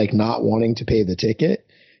that like not wanting to pay the ticket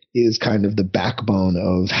is kind of the backbone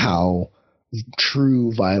of how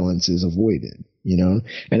true violence is avoided, you know?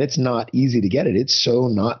 And it's not easy to get it. It's so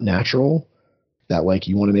not natural that, like,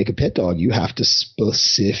 you want to make a pit dog, you have to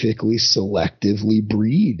specifically, selectively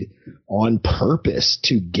breed on purpose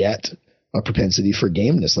to get a propensity for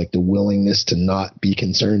gameness, like the willingness to not be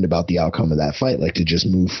concerned about the outcome of that fight, like to just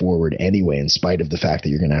move forward anyway, in spite of the fact that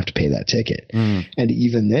you're going to have to pay that ticket. And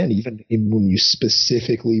even then, even when you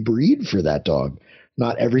specifically breed for that dog,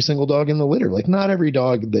 not every single dog in the litter, like not every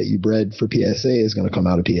dog that you bred for PSA is going to come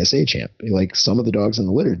out a PSA champ. Like some of the dogs in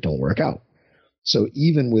the litter don't work out. So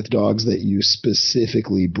even with dogs that you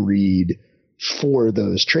specifically breed for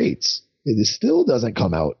those traits, it still doesn't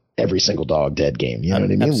come out every single dog dead game. You know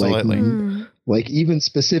what I mean? Absolutely. Like even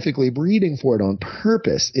specifically breeding for it on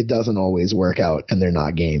purpose, it doesn't always work out and they're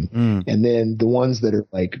not game. And then the ones that are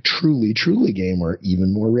like truly, truly game are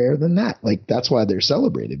even more rare than that. Like that's why they're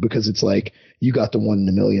celebrated, because it's like you got the 1 in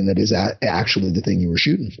a million that is actually the thing you were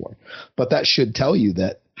shooting for. But that should tell you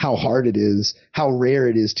that how hard it is, how rare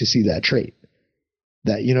it is to see that trait.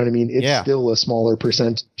 That, you know what I mean? It's still a smaller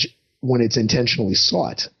percentage when it's intentionally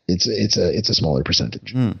sought. It's a smaller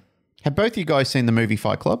percentage. Have both you guys seen the movie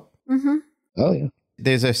Fight Club? Oh yeah.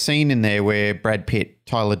 There's a scene in there where Brad Pitt,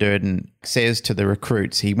 Tyler Durden, says to the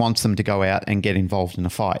recruits he wants them to go out and get involved in a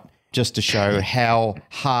fight, just to show how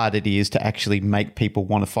hard it is to actually make people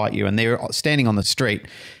want to fight you. And they're standing on the street.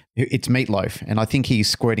 It's Meatloaf, and I think he's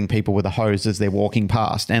squirting people with a hose as they're walking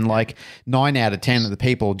past. And like 9 out of 10 of the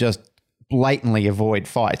people just blatantly avoid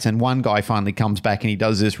fights. And one guy finally comes back and he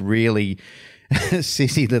does this really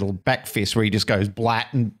sissy little back fist where he just goes blat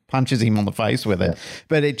and punches him on the face with it.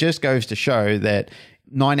 But it just goes to show that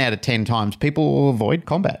 9 out of 10 times people will avoid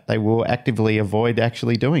combat. They will actively avoid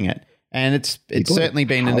actually doing it. And it's certainly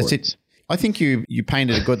been in a situation. I think you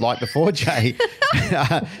painted a good light before, Jay,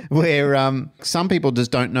 where some people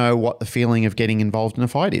just don't know what the feeling of getting involved in a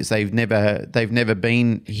fight is. They've never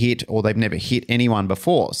been hit, or they've never hit anyone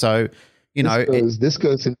before. So, you know, this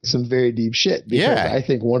goes into some very deep shit, because I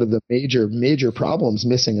think one of the major problems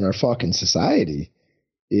missing in our fucking society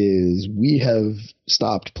is we have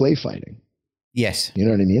stopped play fighting. Yes. You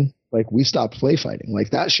know what I mean? Like we stopped play fighting.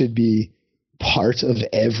 Like that should be part of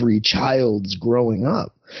every child's growing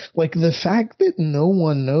up. Like the fact that no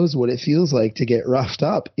one knows what it feels like to get roughed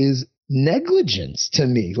up is negligence to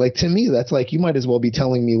me. Like to me, that's like, you might as well be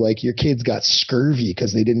telling me like your kids got scurvy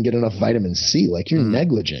because they didn't get enough vitamin C. Like you're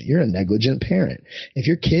negligent. You're a negligent parent. If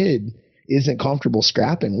your kid isn't comfortable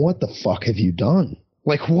scrapping, what the fuck have you done?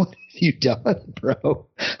 Like, what have you done, bro?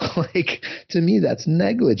 Like, to me, that's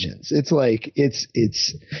negligence. It's like, it's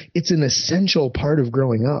an essential part of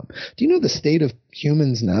growing up. Do you know the state of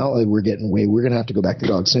humans now? Like, we're going to have to go back to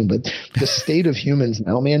dogs soon, but the state of humans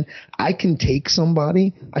now, man, I can take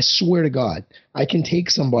somebody, I swear to God, I can take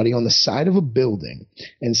somebody on the side of a building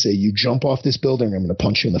and say, you jump off this building, I'm going to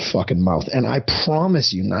punch you in the fucking mouth. And I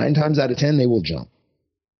promise you, 9 times out of 10, they will jump.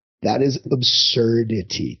 That is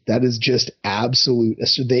absurdity. That is just absolute.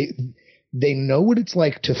 They know what it's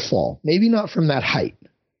like to fall. Maybe not from that height,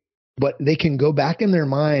 but they can go back in their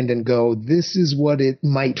mind and go, this is what it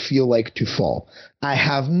might feel like to fall. I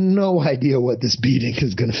have no idea what this beating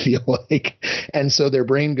is going to feel like. And so their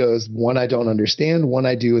brain goes, one I don't understand, one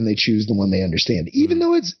I do, and they choose the one they understand, even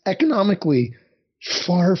though it's economically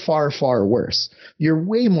far, far, far worse. You're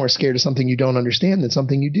way more scared of something you don't understand than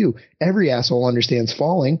something you do. Every asshole understands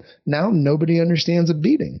falling. Now nobody understands a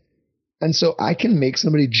beating. And so I can make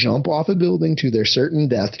somebody jump off a building to their certain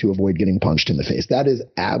death to avoid getting punched in the face. That is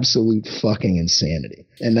absolute fucking insanity.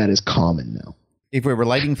 And that is common now. If we're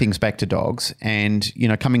relating things back to dogs and, you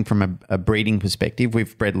know, coming from a breeding perspective,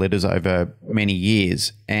 we've bred litters over many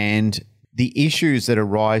years, and the issues that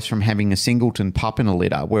arise from having a singleton pup in a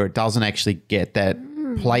litter where it doesn't actually get that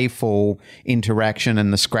playful interaction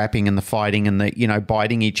and the scrapping and the fighting and the, you know,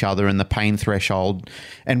 biting each other and the pain threshold,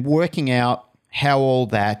 and working out how all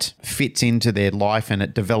that fits into their life and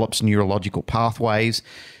it develops neurological pathways.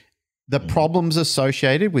 The problems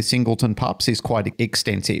associated with singleton pups is quite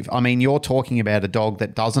extensive. I mean, you're talking about a dog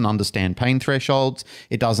that doesn't understand pain thresholds.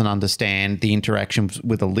 It doesn't understand the interactions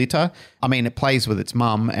with a litter. I mean, it plays with its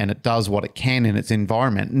mum and it does what it can in its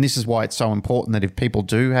environment. And this is why it's so important that if people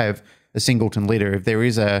do have a singleton litter, if there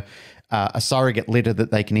is a surrogate litter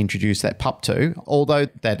that they can introduce that pup to, although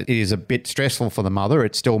that it is a bit stressful for the mother,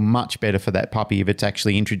 it's still much better for that puppy if it's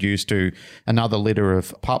actually introduced to another litter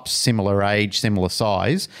of pups, similar age, similar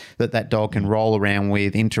size, that dog can roll around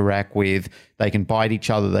with, interact with, they can bite each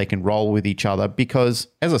other, they can roll with each other, because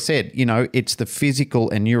as I said, you know, it's the physical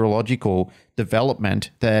and neurological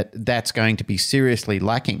development that's going to be seriously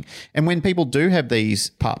lacking. And when people do have these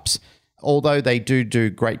pups, although they do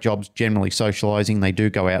great jobs generally socializing, they do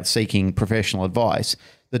go out seeking professional advice,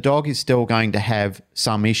 the dog is still going to have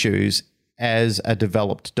some issues as a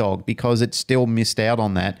developed dog because it's still missed out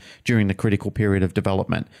on that during the critical period of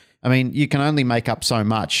development. I mean, you can only make up so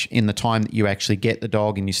much in the time that you actually get the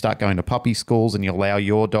dog and you start going to puppy schools and you allow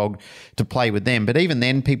your dog to play with them. But even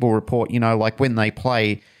then, people report, like when they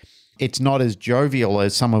play, it's not as jovial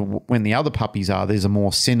as some of when the other puppies are. There's a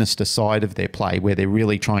more sinister side of their play where they're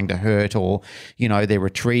really trying to hurt, or, they're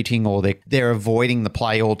retreating, or they're avoiding the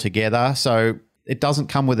play altogether. So it doesn't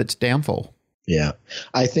come with its downfall. Yeah.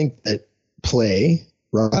 I think that play,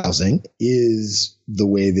 roughhousing, is the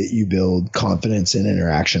way that you build confidence and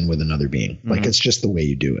interaction with another being. Like, it's just the way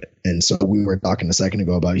you do it. And so we were talking a second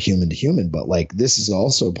ago about human to human, but like, this is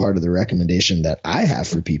also part of the recommendation that I have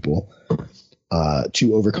for people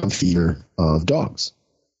to overcome fear of dogs.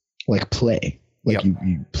 Like, play. Like,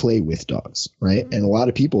 you play with dogs, right? And a lot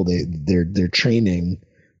of people, their training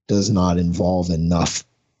does not involve enough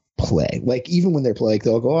play. Like, even when they're playing,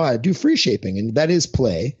 they'll go, I do free shaping, and that is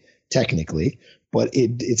play technically, but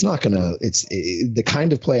it's not gonna, the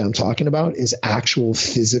kind of play I'm talking about is actual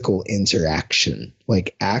physical interaction,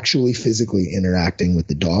 like actually physically interacting with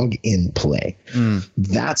the dog in play.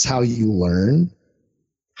 That's how you learn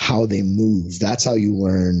how they move. That's how you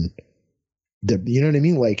learn you know what I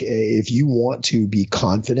mean? Like, if you want to be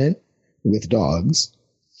confident with dogs,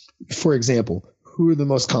 for example, who are the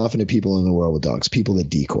most confident people in the world with dogs? People that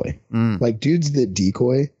decoy. Like, dudes that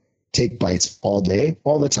decoy take bites all day,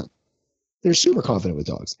 all the time. They're super confident with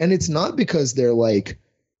dogs. And it's not because they're like,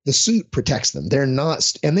 the suit protects them. They're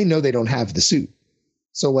not, and they know they don't have the suit.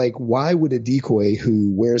 So like, why would a decoy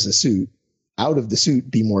who wears a suit out of the suit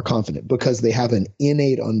be more confident? Because they have an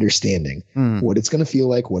innate understanding what it's going to feel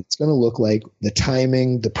like, what it's going to look like, the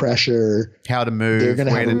timing, the pressure, how to move, they're going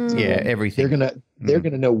to have everything. They're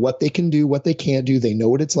going to know what they can do, what they can't do. They know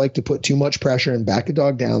what it's like to put too much pressure and back a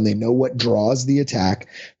dog down. They know what draws the attack.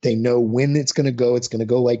 They know when it's going to go. It's going to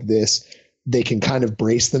go like this. They can kind of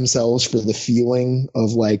brace themselves for the feeling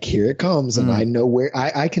of like, here it comes. And I know where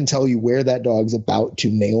I can tell you where that dog's about to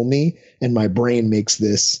nail me. And my brain makes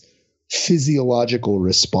this physiological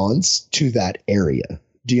response to that area.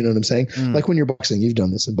 Do you know what I'm saying? Like when you're boxing, you've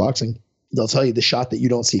done this in boxing. They'll tell you the shot that you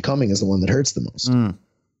don't see coming is the one that hurts the most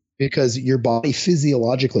because your body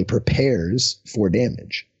physiologically prepares for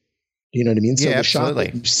damage. Do you know what I mean? So the shot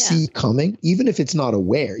that you see coming, even if it's not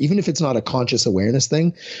aware, even if it's not a conscious awareness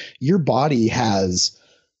thing, your body has,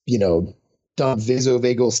 done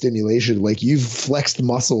vasovagal stimulation. Like, you've flexed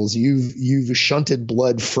muscles, you've shunted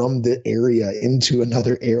blood from the area into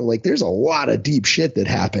another area. Like, there's a lot of deep shit that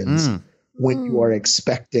happens when you are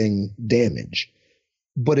expecting damage.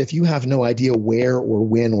 But if you have no idea where or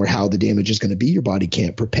when or how the damage is going to be, your body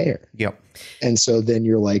can't prepare. Yep. And so then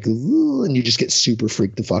you're like, ooh, and you just get super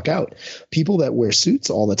freaked the fuck out. People that wear suits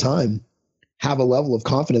all the time have a level of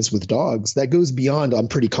confidence with dogs that goes beyond, I'm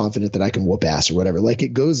pretty confident that I can whoop ass or whatever. Like,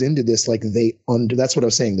 it goes into this, like, that's what I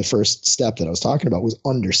was saying. The first step that I was talking about was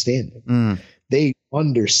understanding. They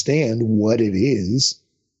understand what it is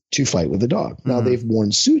to fight with a dog. Now, they've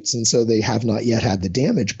worn suits, and so they have not yet had the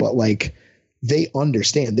damage, but like, they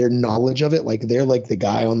understand their knowledge of it. Like, they're like the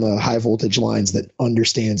guy on the high voltage lines that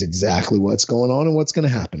understands exactly what's going on and what's going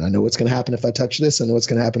to happen. I know what's going to happen if I touch this. I know what's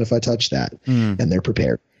going to happen if I touch that. And they're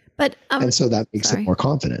prepared. But and so that makes them more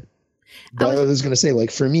confident. But I was going to say,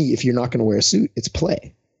 like, for me, if you're not going to wear a suit, it's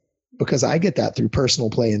play, because I get that through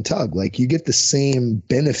personal play and tug. Like, you get the same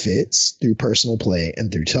benefits through personal play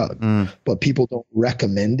and through tug, but people don't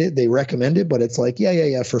recommend it. They recommend it, but it's like,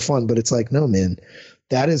 yeah, for fun. But it's like, no, man,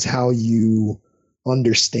 that is how you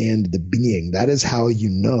understand the being. That is how you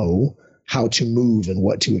know how to move and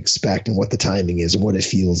what to expect and what the timing is and what it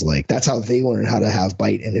feels like. That's how they learn how to have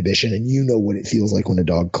bite inhibition. And you know what it feels like when a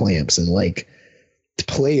dog clamps. And like,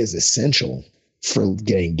 play is essential for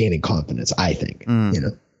gaining confidence, I think.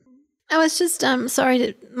 I was just sorry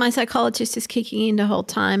that my psychologist is kicking in the whole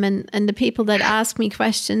time, and the people that ask me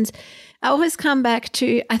questions, I always come back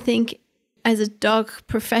to, I think, as a dog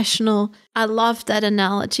professional, I love that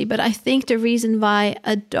analogy, but I think the reason why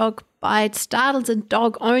a dog bite startles a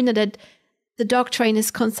dog owner that the dog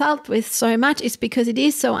trainers consult with so much is because it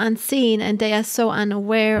is so unseen and they are so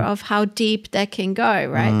unaware of how deep that can go,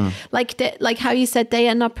 right? Like how you said, they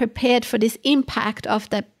are not prepared for this impact of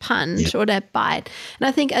that punch or that bite. And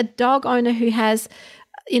I think a dog owner who has,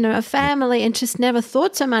 a family and just never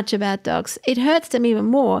thought so much about dogs, it hurts them even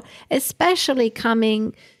more, especially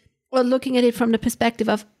coming or looking at it from the perspective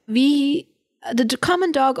of the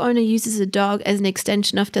common dog owner uses a dog as an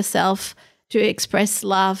extension of their self to express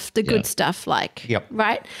love, the good stuff,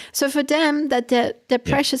 right? So for them, that their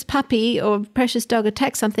precious puppy or precious dog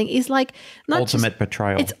attacks something is like not ultimate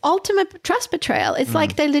betrayal. It's ultimate trust betrayal. It's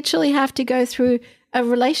like they literally have to go through a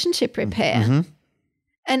relationship repair. Mm-hmm.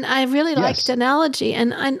 And I really liked the analogy.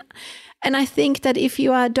 And I think that if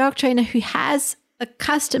you are a dog trainer who has a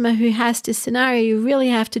customer who has this scenario, you really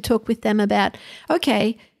have to talk with them about,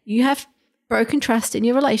 okay, you have broken trust in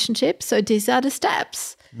your relationship. So these are the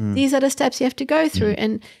steps. These are the steps you have to go through.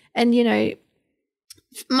 And you know,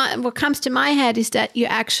 what comes to my head is that you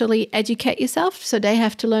actually educate yourself. So they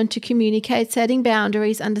have to learn to communicate, setting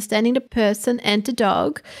boundaries, understanding the person and the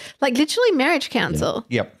dog, like literally marriage counsel.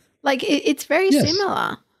 Yep. Like it's very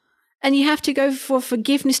similar. And you have to go for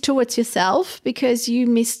forgiveness towards yourself because you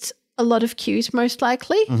missed a lot of cues most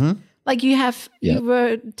likely. Mm-hmm. Like you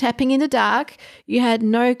were tapping in the dark. You had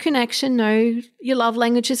no connection. Your love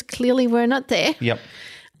languages clearly were not there. Yep.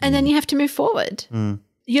 And then you have to move forward.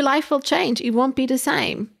 Your life will change. It won't be the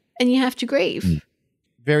same. And you have to grieve.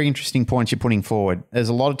 Very interesting points you're putting forward. There's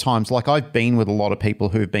a lot of times, like I've been with a lot of people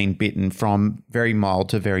who've been bitten from very mild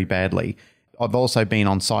to very badly. I've also been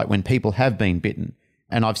on site when people have been bitten.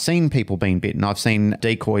 And I've seen people being bitten. I've seen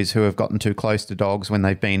decoys who have gotten too close to dogs when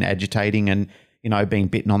they've been agitating and, you know, being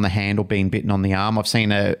bitten on the hand or being bitten on the arm. I've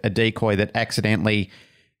seen a decoy that accidentally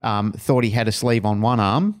thought he had a sleeve on one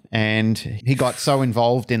arm, and he got so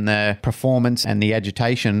involved in the performance and the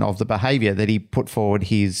agitation of the behavior that he put forward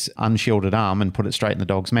his unshielded arm and put it straight in the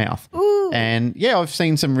dog's mouth. Ooh. And yeah, I've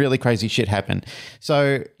seen some really crazy shit happen.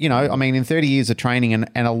 So, you know, I mean, in 30 years of training and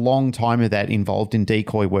a long time of that involved in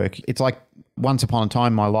decoy work, it's like once upon a time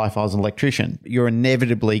in my life, I was an electrician. You're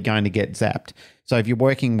inevitably going to get zapped. So if you're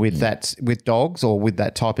working with with dogs or with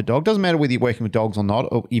that type of dog, doesn't matter whether you're working with dogs or not,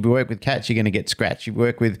 or if you work with cats, you're going to get scratched. You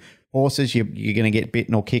work with horses, you're going to get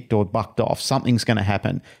bitten or kicked or bucked off. Something's going to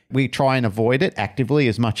happen. We try and avoid it actively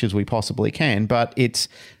as much as we possibly can, but it's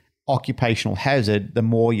occupational hazard the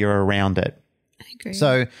more you're around it. I agree.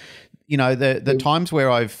 So, you know, the times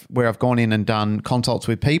where I've gone in and done consults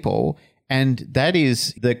with people, and that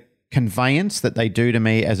is the conveyance that they do to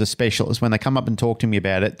me as a specialist. When they come up and talk to me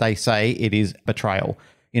about it, they say it is betrayal.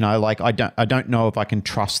 You know, like I don't know if I can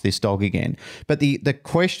trust this dog again. But the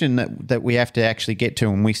question that we have to actually get to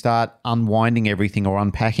when we start unwinding everything or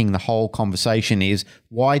unpacking the whole conversation is,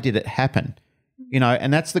 why did it happen? You know,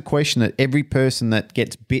 and that's the question that every person that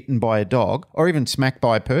gets bitten by a dog or even smacked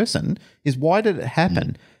by a person is, why did it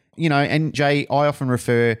happen? You know, and Jay, I often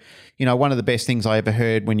refer, you know, one of the best things I ever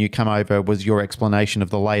heard when you come over was your explanation of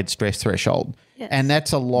the layered stress threshold. Yes. And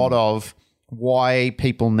that's a lot of why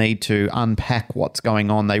people need to unpack what's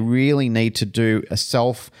going on. They really need to do a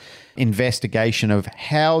self-investigation of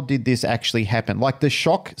how did this actually happen. Like the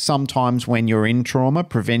shock sometimes when you're in trauma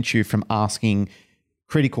prevents you from asking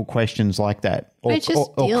critical questions like that. It's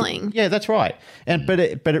just dealing. Yeah, that's right. And but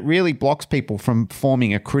it really blocks people from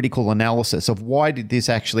forming a critical analysis of why did this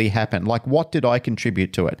actually happen? Like, what did I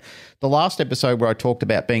contribute to it? The last episode where I talked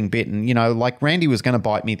about being bitten, you know, like Randy was going to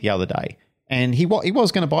bite me the other day. And he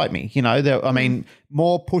was going to bite me, you know. I mean,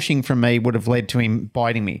 more pushing from me would have led to him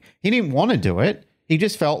biting me. He didn't want to do it. He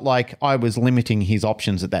just felt like I was limiting his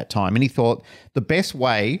options at that time. And he thought the best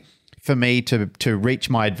way for me to reach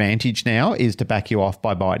my advantage now is to back you off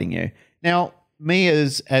by biting you. Now, me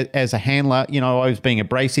as a handler, you know, I was being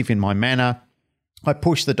abrasive in my manner. I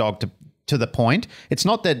pushed the dog to the point. It's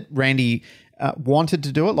not that Randy wanted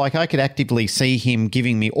to do it. Like I could actively see him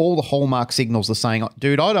giving me all the hallmark signals of saying,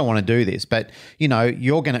 dude, I don't want to do this, but, you know,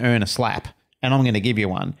 you're going to earn a slap and I'm going to give you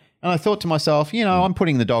one. And I thought to myself, you know, I'm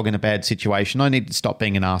putting the dog in a bad situation. I need to stop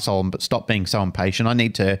being an arsehole and stop being so impatient. I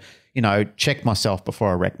need to, you know, check myself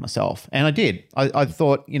before I wreck myself. And I did. I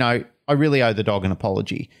thought, you know, I really owe the dog an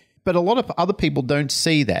apology. But a lot of other people don't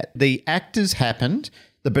see that. The act has happened,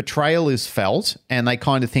 the betrayal is felt, and they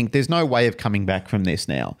kind of think there's no way of coming back from this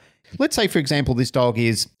now. Let's say, for example, this dog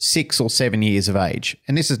is 6 or 7 years of age,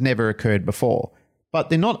 and this has never occurred before. But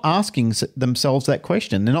they're not asking themselves that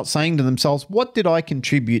question. They're not saying to themselves, what did I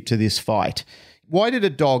contribute to this fight? Why did a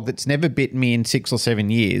dog that's never bitten me in 6 or 7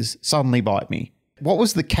 years suddenly bite me? What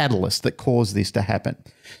was the catalyst that caused this to happen?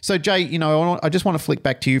 So, Jay, you know, I just want to flick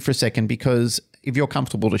back to you for a second, because if you're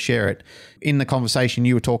comfortable to share it, in the conversation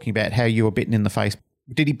you were talking about how you were bitten in the face.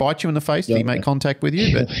 Did he bite you in the face? Did he make contact with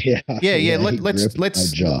you? But yeah.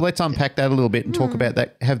 Let's unpack that a little bit and talk about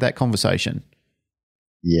that. Have that conversation.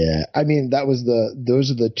 Yeah, I mean, those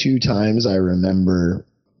are the 2 times I remember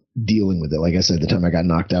dealing with it. Like I said, the time I got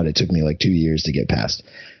knocked out, it took me like 2 years to get past.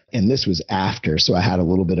 And this was after, so I had a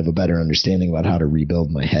little bit of a better understanding about how to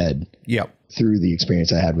rebuild my head through the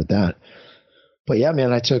experience I had with that. But yeah,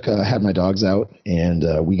 man, I had my dogs out,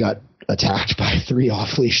 and we got attacked by 3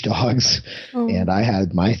 off-leash dogs, and I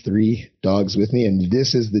had my 3 dogs with me. And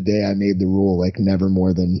this is the day I made the rule, like never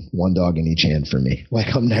more than 1 dog in each hand for me.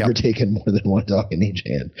 Like I'm never taking more than 1 dog in each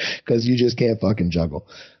hand because you just can't fucking juggle.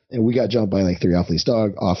 And we got jumped by like 3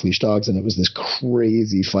 off-leash dogs, and it was this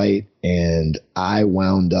crazy fight. And I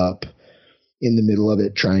wound up in the middle of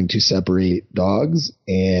it trying to separate dogs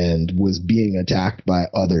and was being attacked by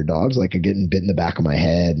other dogs, like getting bit in the back of my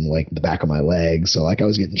head and like the back of my leg. So like I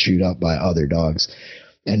was getting chewed up by other dogs,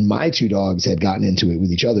 and my 2 dogs had gotten into it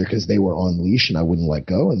with each other because they were on leash and I wouldn't let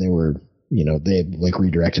go. And they were, they had like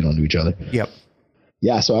redirected onto each other. Yep.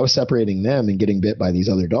 Yeah. So I was separating them and getting bit by these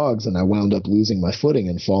other dogs, and I wound up losing my footing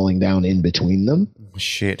and falling down in between them.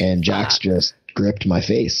 Shit. And Jax just gripped my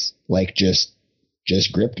face, like just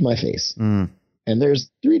gripped my face. And there's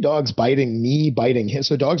 3 dogs biting him.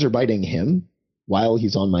 So dogs are biting him while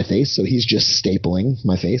he's on my face. So he's just stapling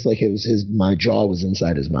my face. Like it was my jaw was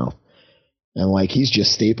inside his mouth. And like, he's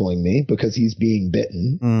just stapling me because he's being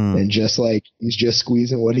bitten, and just like, he's just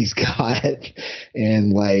squeezing what he's got.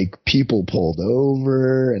 And like people pulled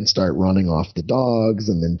over and start running off the dogs.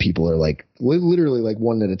 And then people are like literally like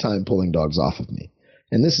one at a time pulling dogs off of me.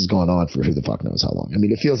 And this has gone on for who the fuck knows how long. I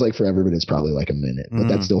mean, it feels like forever, but it's probably like a minute, but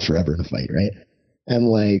that's still forever in a fight. Right. And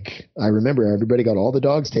like, I remember everybody got all the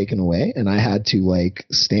dogs taken away, and I had to like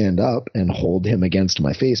stand up and hold him against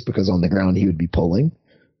my face because on the ground he would be pulling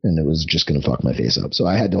and it was just going to fuck my face up. So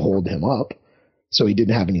I had to hold him up so he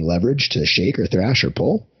didn't have any leverage to shake or thrash or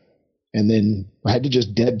pull. And then I had to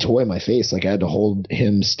just dead toy my face. Like I had to hold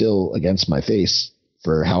him still against my face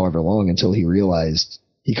for however long until he realized,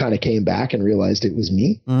 he kind of came back and realized it was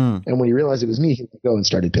me. And when he realized it was me, he would go and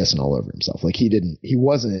started pissing all over himself. Like he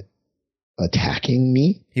wasn't attacking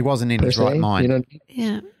me. He wasn't in his right mind. You know what I mean?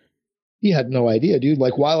 Yeah. He had no idea, dude.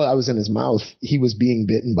 Like while I was in his mouth, he was being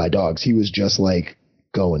bitten by dogs. He was just like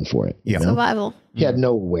going for it. Yeah. Survival. He had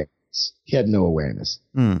no awareness.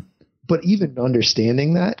 But even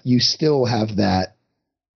understanding that, you still have that.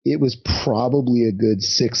 It was probably a good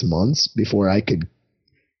 6 months before I could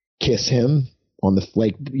kiss him on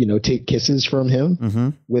the, take kisses from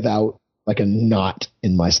him without like a knot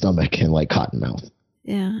in my stomach and like cotton mouth.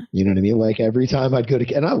 Yeah. You know what I mean? Like every time I'd go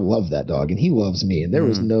to, and I love that dog and he loves me. And there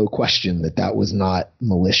was no question that was not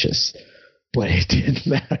malicious, but it didn't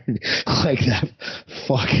matter. Like that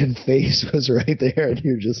fucking face was right there. And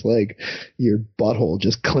you're just like, your butthole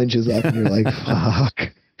just clenches up and you're like,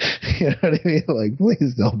 fuck. You know what I mean? Like,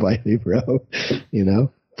 please don't bite me, bro.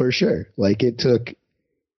 For sure. Like it took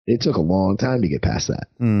a long time to get past that.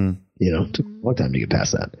 It took a long time to get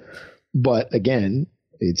past that. But again,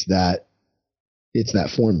 it's that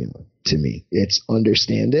formula to me. It's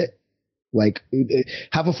understand it, like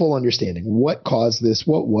have a full understanding. What caused this?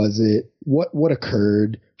 What was it? What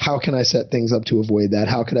occurred? How can I set things up to avoid that?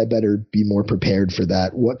 How could I better be more prepared for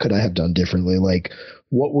that? What could I have done differently? Like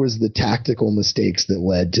what was the tactical mistakes that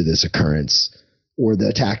led to this occurrence, or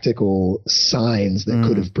the tactical signs that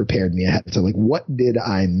could have prepared me ahead? So like, what did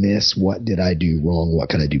I miss? What did I do wrong? What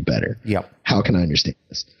can I do better? Yep. How can I understand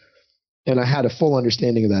this? And I had a full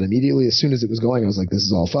understanding of that immediately. As soon as it was going, I was like, this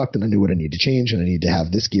is all fucked. And I knew what I need to change. And I need to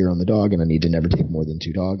have this gear on the dog. And I need to never take more than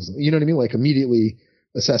 2 dogs. You know what I mean? Like immediately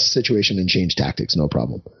assess the situation and change tactics. No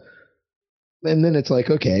problem. And then it's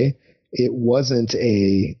like, okay, it wasn't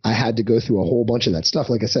I had to go through a whole bunch of that stuff.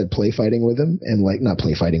 Like I said, play fighting with him, and like not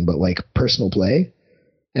play fighting, but like personal play.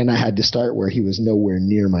 And I had to start where he was nowhere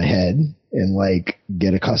near my head and like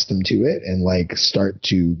get accustomed to it and like start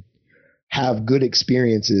to have good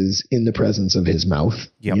experiences in the presence of his mouth.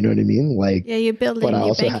 Yep. You know what I mean? Like, yeah, you're building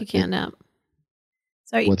your bank account up.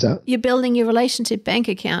 So what's that? You're building your relationship bank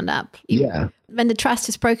account up. When the trust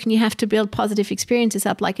is broken, you have to build positive experiences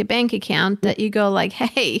up, like a bank account that you go like,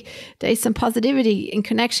 hey, there's some positivity and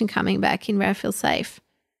connection coming back in where I feel safe.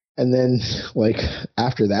 And then like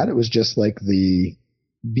after that, it was just like the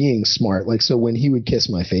being smart. Like, so when he would kiss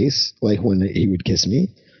my face, like when he would kiss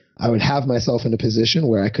me, I would have myself in a position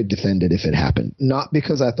where I could defend it if it happened. Not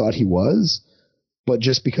because I thought he was, but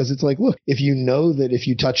just because it's like, look, if you know that if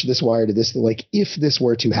you touch this wire to this, like if this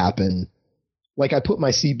were to happen, like I put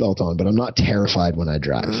my seatbelt on, but I'm not terrified when I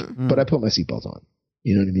drive, but I put my seatbelt on.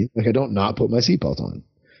 You know what I mean? Like I don't not put my seatbelt on.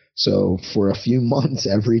 So for a few months,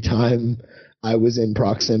 every time I was in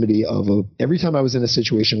proximity of every time I was in a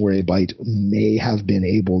situation where a bite may have been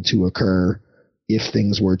able to occur if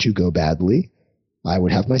things were to go badly, I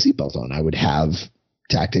would have my seatbelt on. I would have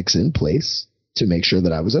tactics in place to make sure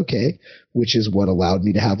that I was okay, which is what allowed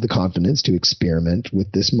me to have the confidence to experiment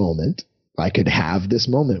with this moment. I could have this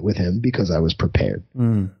moment with him because I was prepared.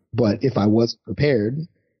 But if I wasn't prepared,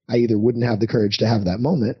 I either wouldn't have the courage to have that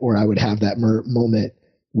moment, or I would have that moment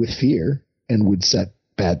with fear and would set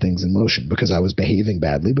bad things in motion because I was behaving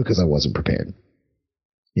badly because I wasn't prepared,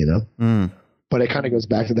 you know? But it kind of goes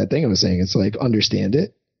back to that thing I was saying. It's like, understand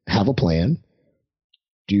it, have a plan,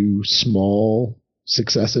 do small,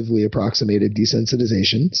 successively approximated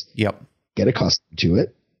desensitizations. Yep. Get accustomed to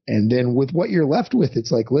it. And then with what you're left with,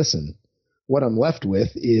 it's like, listen, what I'm left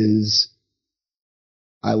with is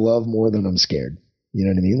I love more than I'm scared. You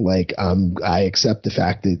know what I mean? Like, I accept the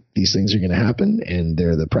fact that these things are going to happen and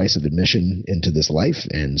they're the price of admission into this life.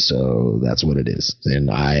 And so that's what it is. And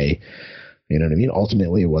you know what I mean?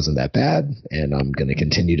 Ultimately, it wasn't that bad. And I'm going to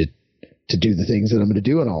continue to do the things that I'm going to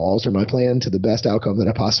do. And I'll alter my plan to the best outcome that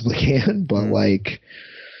I possibly can. But like,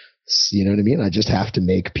 you know what I mean? I just have to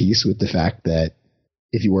make peace with the fact that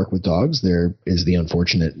if you work with dogs, there is the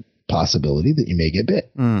unfortunate possibility that you may get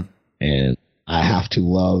bit. And I have to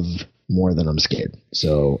love more than I'm scared.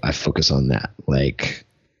 So I focus on that. Like,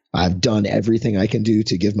 I've done everything I can do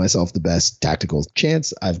to give myself the best tactical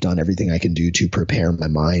chance. I've done everything I can do to prepare my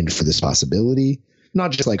mind for this possibility,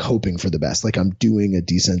 not just like hoping for the best. Like, I'm doing a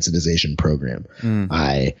desensitization program.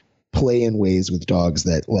 I play in ways with dogs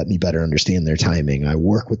that let me better understand their timing. I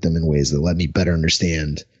work with them in ways that let me better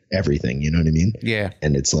understand everything. You know what I mean? Yeah.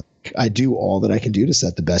 And it's like, I do all that I can do to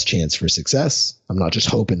set the best chance for success. I'm not just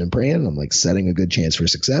hoping and praying. I'm like setting a good chance for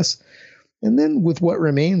success. And then with what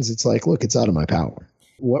remains, it's like, look, it's out of my power.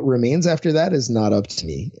 What remains after that is not up to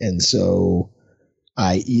me. And so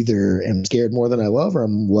I either am scared more than I love, or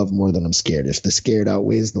I'm loved more than I'm scared. If the scared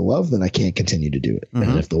outweighs the love, then I can't continue to do it.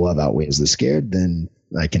 And if the love outweighs the scared, then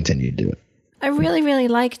I continue to do it. I really, really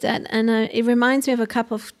like that. And it reminds me of a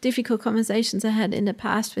couple of difficult conversations I had in the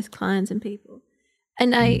past with clients and people.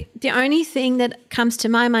 And the only thing that comes to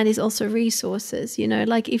my mind is also resources. You know,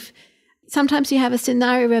 like if sometimes you have a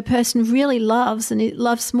scenario where a person really loves and it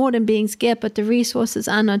loves more than being scared, but the resources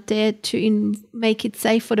are not there to make it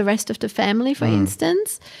safe for the rest of the family, for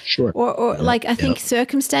instance. Sure. Or like I think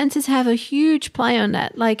circumstances have a huge play on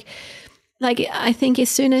that. Like I think as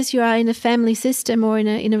soon as you are in a family system or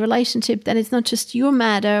in a relationship, then it's not just your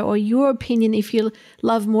matter or your opinion if you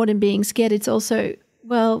love more than being scared. It's also,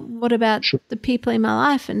 well, what about the people in my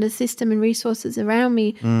life and the system and resources around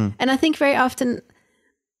me? And I think very often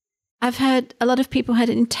I've heard a lot of people had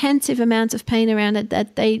intensive amounts of pain around it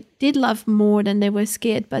that they did love more than they were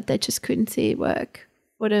scared, but they just couldn't see it work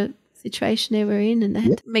for the situation they were in, and they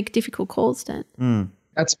had to make difficult calls then.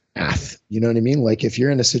 That's math. You know what I mean? Like, if you're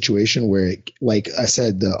in a situation where, like I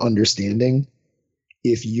said, the understanding,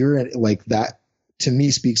 if you're in, like, that to me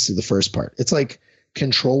speaks to the first part. It's like,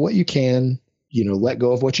 control what you can, you know, let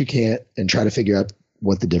go of what you can't, and try to figure out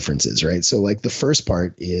what the difference is, right? So like the first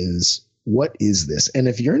part is, what is this? And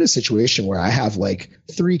if you're in a situation where I have like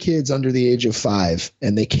 3 kids under the age of 5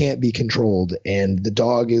 and they can't be controlled, and the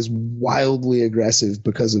dog is wildly aggressive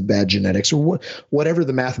because of bad genetics, or whatever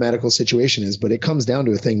the mathematical situation is, but it comes down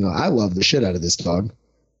to a thing. I love the shit out of this dog,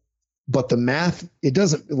 but the math, it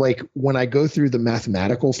doesn't, like, when I go through the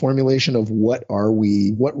mathematical formulation of what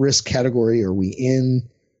risk category are we in?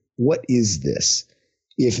 What is this?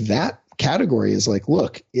 If that category is like,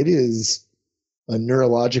 look, it is a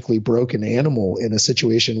neurologically broken animal in a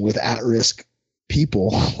situation with at-risk people,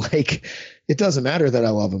 like, it doesn't matter that I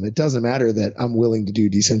love them. It doesn't matter that I'm willing to do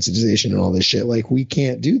desensitization and all this shit. Like, we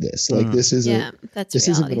can't do this. Like, this isn't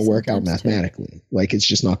going to work out mathematically. Like, it's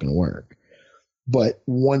just not going to work. But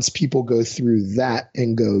once people go through that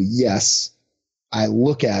and go, yes, I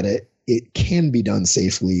look at it, it can be done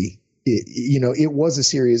safely. It was a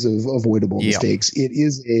series of avoidable mistakes.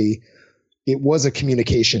 It was a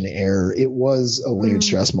communication error. It was a layered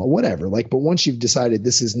stress model, whatever. Like, but once you've decided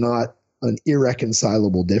this is not an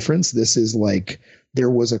irreconcilable difference, this is like, there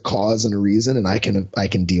was a cause and a reason, and I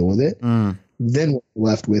can deal with it. Then what we're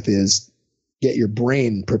left with is get your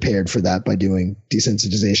brain prepared for that by doing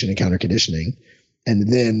desensitization and counter conditioning.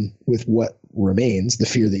 And then with what remains, the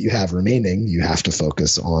fear that you have remaining, you have to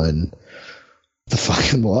focus on the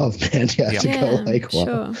fucking love, man. You have to go like,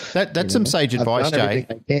 well, that's some sage advice, Jay.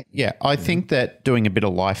 I think that doing a bit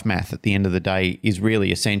of life math at the end of the day is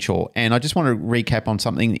really essential. And I just want to recap on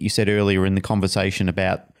something that you said earlier in the conversation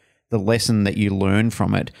about the lesson that you learned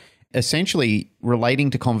from it. Essentially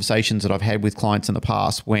relating to conversations that I've had with clients in the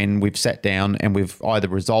past when we've sat down and we've either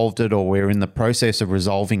resolved it or we're in the process of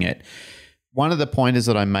resolving it. One of the pointers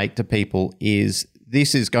that I make to people is,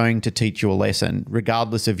 this is going to teach you a lesson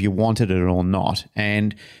regardless if you wanted it or not.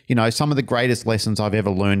 And, you know, some of the greatest lessons I've ever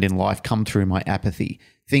learned in life come through my apathy.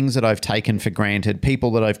 Things that I've taken for granted,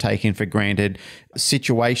 people that I've taken for granted,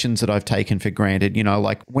 situations that I've taken for granted. You know,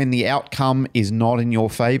 like when the outcome is not in your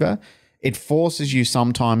favor, it forces you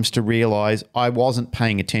sometimes to realize I wasn't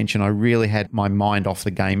paying attention. I really had my mind off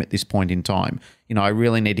the game at this point in time. I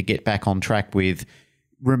really need to get back on track with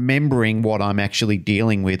remembering what I'm actually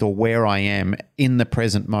dealing with or where I am in the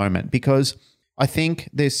present moment, because I think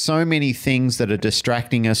there's so many things that are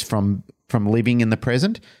distracting us from living in the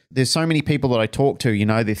present. There's so many people that I talk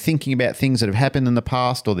to, they're thinking about things that have happened in the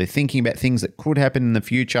past, or they're thinking about things that could happen in the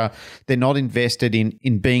future. They're not invested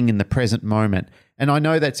in being in the present moment. And I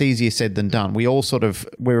know that's easier said than done. We all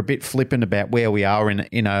we're a bit flippant about where we are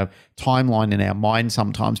in a timeline in our mind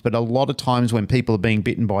sometimes, but a lot of times when people are being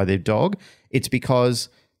bitten by their dog, it's because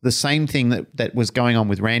the same thing that was going on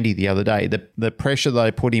with Randy the other day, the pressure that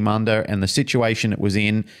I put him under and the situation it was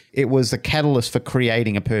in, it was the catalyst for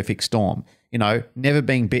creating a perfect storm. Never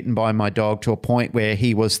being bitten by my dog to a point where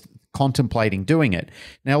he was contemplating doing it.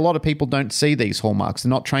 Now, a lot of people don't see these hallmarks. They're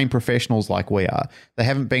not trained professionals like we are. They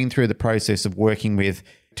haven't been through the process of working with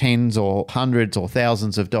tens or hundreds or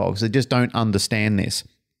thousands of dogs. They just don't understand this.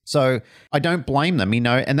 So I don't blame them,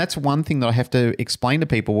 and that's one thing that I have to explain to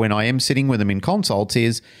people when I am sitting with them in consults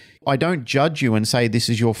is I don't judge you and say this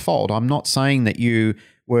is your fault. I'm not saying that you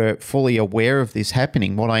were fully aware of this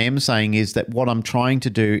happening. What I am saying is that what I'm trying to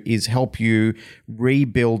do is help you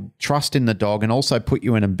rebuild trust in the dog and also put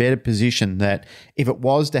you in a better position that if it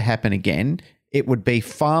was to happen again, it would be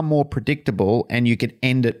far more predictable and you could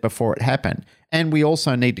end it before it happened. And we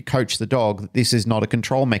also need to coach the dog that this is not a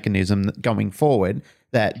control mechanism going forward,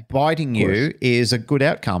 that biting you is a good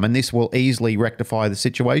outcome and this will easily rectify the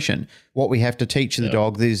situation. What we have to teach the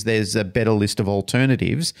dog is there's a better list of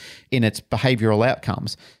alternatives in its behavioural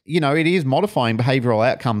outcomes. It is modifying behavioural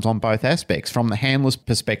outcomes on both aspects, from the handler's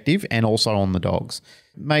perspective and also on the dog's.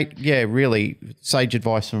 Mate, really sage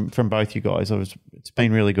advice from both you guys. It's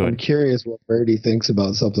been really good. I'm curious what Birdie thinks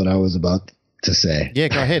about something I was about to say. Yeah,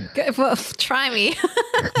 go ahead. Well, try me.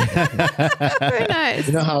 Who knows?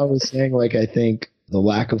 You know how I was saying, I think the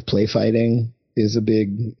lack of play fighting is a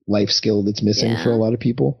big life skill that's missing for a lot of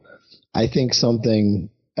people. I think something,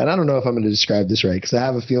 and I don't know if I'm going to describe this right, because I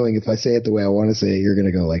have a feeling if I say it the way I want to say it, you're going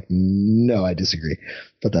to go no, I disagree,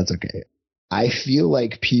 but that's okay. I feel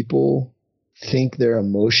like people think their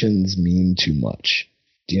emotions mean too much.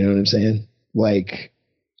 Do you know what I'm saying?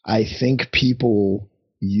 I think people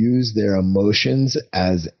use their emotions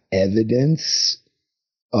as evidence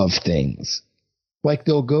of things.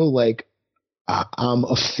 They'll go I'm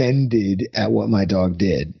offended at what my dog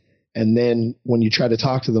did. And then when you try to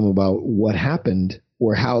talk to them about what happened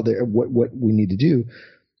or how what we need to do,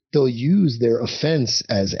 they'll use their offense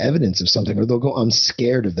as evidence of something, or they'll go, I'm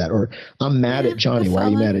scared of that, or I'm mad at Johnny. Why are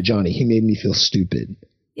you mad at Johnny? He made me feel stupid.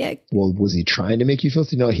 Yeah. Well, was he trying to make you feel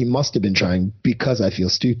stupid? No, he must have been trying because I feel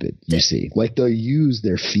stupid, you see. They'll use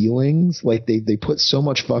their feelings. They put so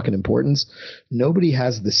much fucking importance. Nobody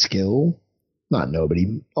has the skill. Not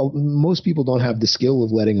nobody. Most people don't have the skill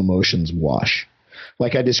of letting emotions wash. I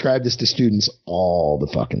describe this to students all the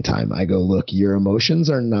fucking time. I go, look, your emotions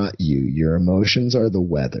are not you. Your emotions are the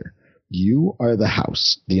weather. You are the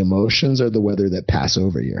house. The emotions are the weather that pass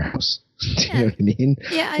over your house. Do you know what I mean?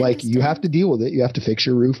 Yeah, you have to deal with it. You have to fix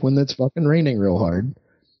your roof when it's fucking raining real hard.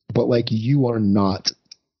 But you are not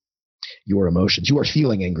your emotions. You are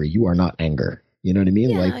feeling angry. You are not anger. You know what I mean?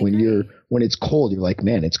 Yeah, when it's cold, you're like,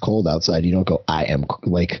 man, it's cold outside. You don't go, I am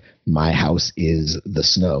my house is the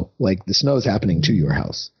snow. The snow is happening to your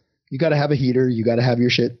house. You got to have a heater. You got to have your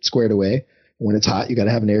shit squared away. When it's hot, you got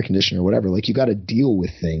to have an air conditioner or whatever. You got to deal with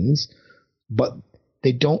things, but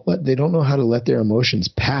they don't know how to let their emotions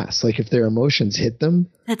pass. If their emotions hit them,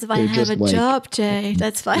 that's why I have a job, Jay.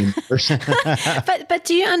 That's fine. But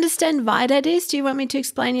do you understand why that is? Do you want me to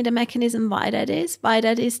explain you the mechanism why that is? Why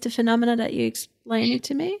that is the phenomena that you explain it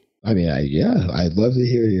to me? I mean, I'd love to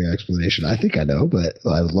hear your explanation. I think I know, but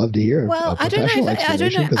I would love to hear. Well, I don't know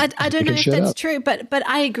if that's true, but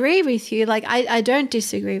I agree with you. I don't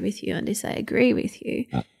disagree with you on this. I agree with you.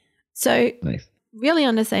 So nice. Really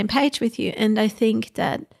on the same page with you. And I think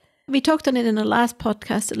that we talked on it in the last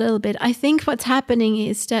podcast a little bit. I think what's happening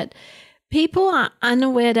is that people are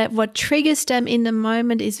unaware that what triggers them in the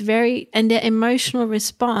moment and their emotional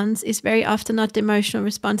response is very often not the emotional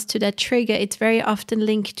response to that trigger. It's very often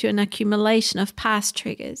linked to an accumulation of past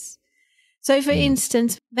triggers. So for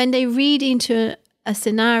instance, when they read into a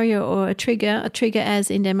scenario or a trigger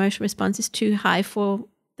as in the emotional response is too high for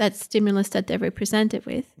that stimulus that they're represented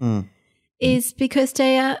with, is because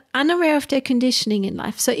they are unaware of their conditioning in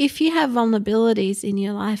life. So if you have vulnerabilities in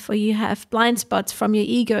your life, or you have blind spots from your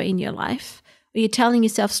ego in your life, or you're telling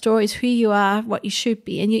yourself stories, who you are, what you should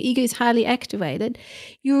be, and your ego is highly activated,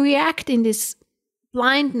 you react in this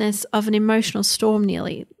blindness of an emotional storm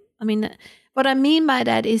nearly. I mean, what I mean by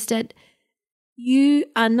that is that you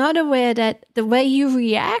are not aware that the way you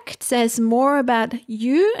react says more about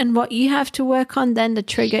you and what you have to work on than the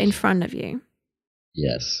trigger in front of you.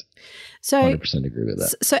 Yes. So 100% agree with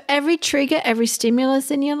that. So every trigger, every stimulus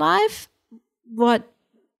in your life, what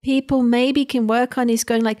people maybe can work on is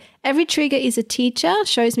going like, every trigger is a teacher,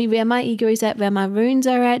 shows me where my ego is at, where my wounds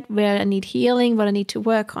are at, where I need healing, what I need to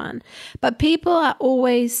work on. But people are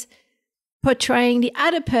always portraying the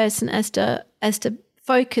other person as the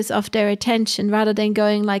focus of their attention, rather than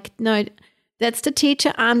going like, no, that's the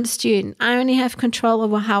teacher, I'm the student. I only have control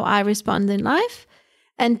over how I respond in life.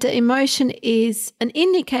 And the emotion is an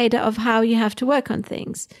indicator of how you have to work on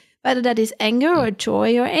things, whether that is anger or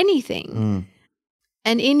joy or anything.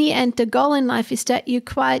 And in the end, the goal in life is that you're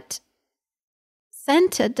quite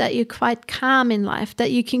centered, that you're quite calm in life,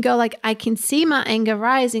 that you can go like, I can see my anger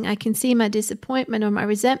rising, I can see my disappointment or my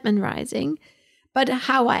resentment rising, but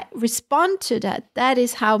how I respond to that, that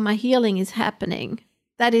is how my healing is happening.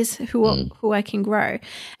 That is who I can grow.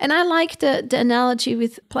 And I like the analogy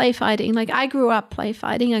with play fighting. Like I grew up play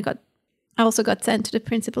fighting. I also got sent to the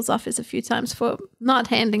principal's office a few times for not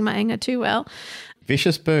handling my anger too well.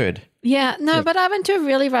 Vicious bird. Yeah, no, but I went to a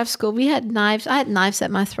really rough school. We had knives. I had knives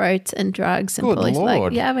at my throat and drugs and Good police.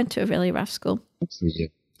 Lord. I went to a really rough school.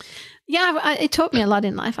 Yeah, it taught me a lot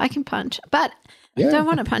in life. I can punch, but I don't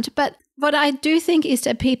want to punch. But what I do think is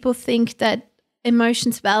that people think that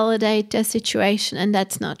emotions validate their situation, and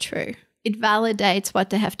that's not true. It validates what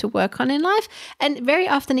they have to work on in life. And very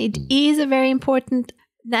often it is a very important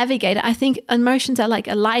navigator. I think emotions are like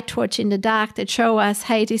a light torch in the dark that show us,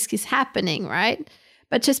 hey, this is happening, right?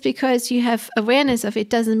 But just because you have awareness of it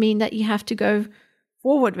doesn't mean that you have to go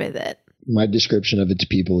forward with it. My description of it to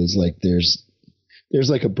people is like there's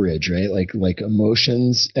like a bridge, right? Like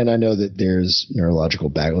emotions, and I know that there's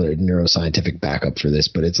neuroscientific backup for this,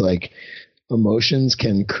 but it's like emotions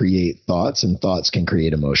can create thoughts and thoughts can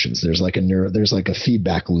create emotions. There's like a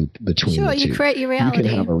feedback loop between the two. Sure, you create your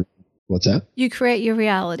reality. What's that? You create your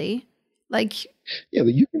reality. But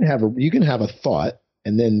you can have a thought,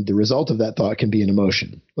 and then the result of that thought can be an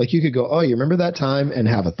emotion. Like you could go, oh, you remember that time, and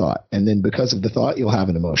have a thought. And then because of the thought, you'll have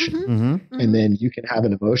an emotion. And then you can have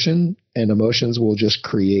an emotion, and emotions will just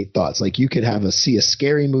create thoughts. Like you could see a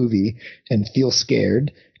scary movie and feel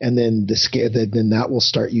scared, and then then that will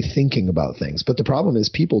start you thinking about things. But the problem is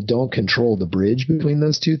people don't control the bridge between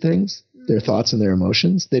those two things, their thoughts and their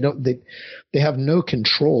emotions. They have no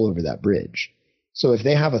control over that bridge. So if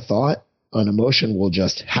they have a thought, an emotion will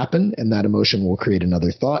just happen, and that emotion will create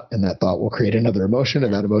another thought, and that thought will create another emotion,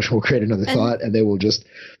 and that emotion will create another thought, and they will just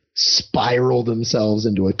spiral themselves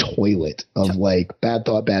into a toilet of like bad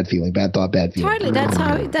thought, bad feeling, bad thought, bad feeling.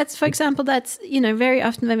 Totally. That's for example, very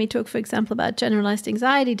often when we talk, for example, about generalized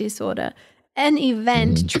anxiety disorder, an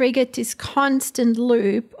event triggered this constant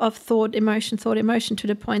loop of thought, emotion to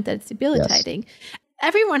the point that it's debilitating. Yes.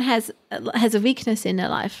 Everyone has a weakness in their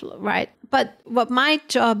life, right? But what my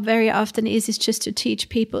job very often is just to teach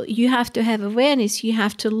people, you have to have awareness. You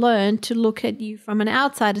have to learn to look at you from an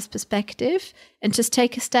outsider's perspective and just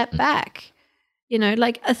take a step back.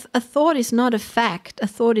 Like a thought is not a fact. A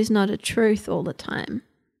thought is not a truth all the time.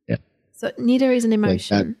 Yeah. So neither is an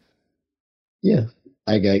emotion. Yeah.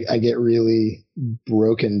 I get really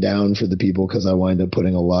broken down for the people because I wind up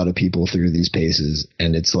putting a lot of people through these paces.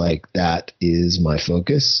 And it's like, that is my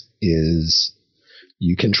focus, is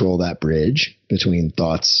you control that bridge between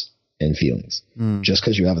thoughts and feelings. Just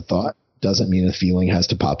because you have a thought doesn't mean a feeling has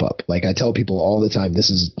to pop up. Like I tell people all the time, this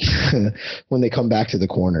is when they come back to the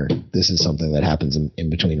corner, this is something that happens in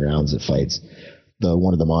between rounds at fights.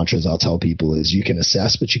 One of the mantras I'll tell people is you can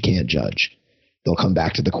assess, but you can't judge. They'll come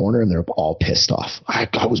back to the corner and they're all pissed off. I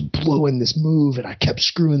was blowing this move and I kept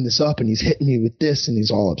screwing this up and he's hitting me with this and he's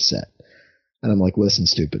all upset. And I'm like, listen,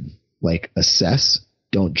 stupid. Like, assess,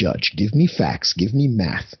 don't judge. Give me facts. Give me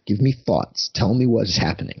math. Give me thoughts. Tell me what is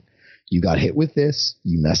happening. You got hit with this.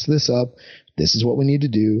 You messed this up. This is what we need to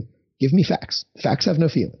do. Give me facts. Facts have no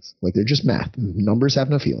feelings. Like, they're just math. Numbers have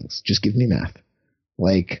no feelings. Just give me math.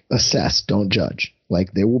 Like, assess, don't judge.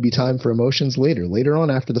 Like, there will be time for emotions later. Later on,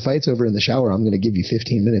 after the fight's over in the shower, I'm going to give you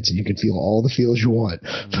 15 minutes and you can feel all the feels you want.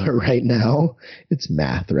 But right now, it's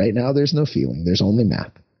math. Right now, there's no feeling. There's only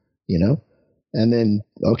math, And then,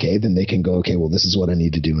 then they can go, okay, well, this is what I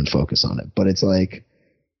need to do and focus on it. But it's like,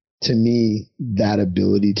 to me, that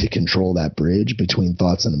ability to control that bridge between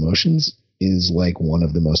thoughts and emotions is like one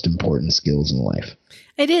of the most important skills in life.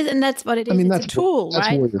 It is, and that's what it is. I mean, it's a tool, right?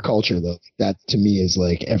 That's warrior culture, though. That to me is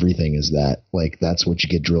like everything is that. Like that's what you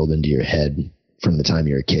get drilled into your head from the time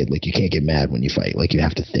you're a kid. Like you can't get mad when you fight. Like you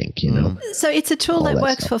have to think, So it's a tool that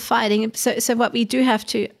works for fighting. So what we do have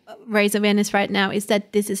to raise awareness right now is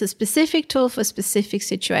that this is a specific tool for a specific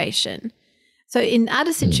situation. So in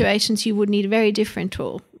other situations, you would need a very different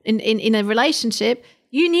tool. In a relationship,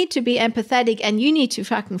 you need to be empathetic and you need to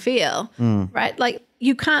fucking feel, right? Like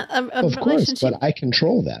you can't, of course, but I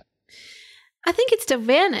control that. I think it's the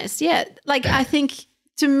awareness. Yeah. Like I think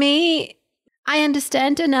to me, I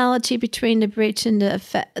understand the analogy between the bridge and the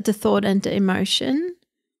thought and the emotion.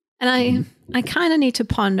 And I kind of need to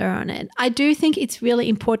ponder on it. I do think it's really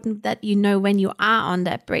important that you know when you are on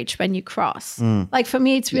that bridge, when you cross. Like for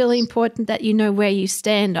me, it's really important that you know where you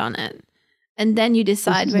stand on it. And then you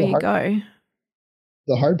decide where you go.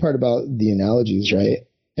 The hard part about the analogies, right,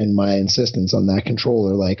 and my insistence on that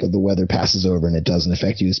controller, like the weather passes over and it doesn't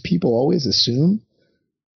affect you, is people always assume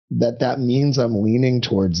that means I'm leaning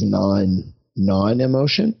towards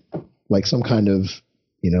non-emotion, like some kind of,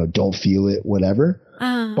 don't feel it, whatever.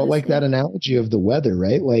 But like that analogy of the weather,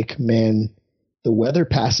 right? Like, man, the weather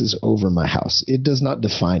passes over my house. It does not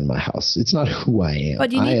define my house. It's not who I am.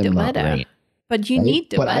 But you need the weather. Rain,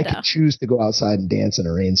 but I could choose to go outside and dance in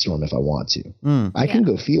a rainstorm if I want to. I can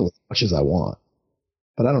go feel as much as I want,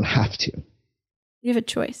 but I don't have to. You have a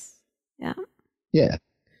choice. Yeah. Yeah.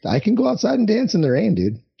 I can go outside and dance in the rain,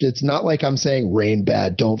 dude. It's not like I'm saying rain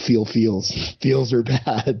bad, don't feel feels. Feels are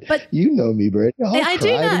bad. But you know me, Brady. I do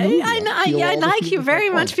know. I like you very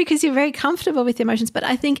much because you're very comfortable with emotions. But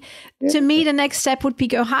I think to me, the next step would be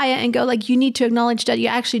go higher and go like, you need to acknowledge that you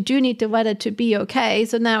actually do need the weather to be okay.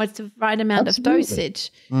 So now it's the right amount of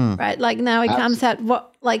dosage, right? Like now it comes out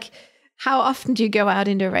how often do you go out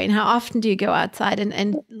in the rain? How often do you go outside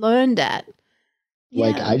and learn that?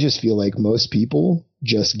 Like, I just feel like most people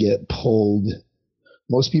just get pulled.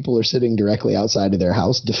 Most people are sitting directly outside of their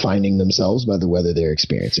house defining themselves by the weather they're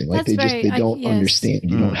experiencing. Like they don't understand.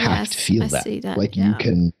 You don't have to feel that. Like you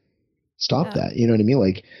can stop that. You know what I mean?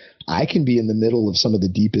 Like I can be in the middle of some of the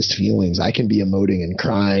deepest feelings. I can be emoting and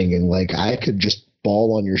crying and like I could just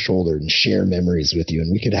fall on your shoulder and share memories with you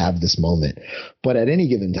and we could have this moment. But at any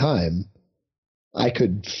given time, I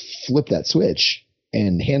could flip that switch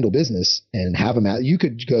and handle business and have them out. You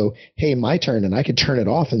could go, hey, my turn, and I could turn it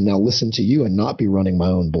off and now listen to you and not be running my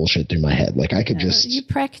own bullshit through my head. Like I could you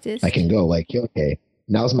practice. I can go like, okay,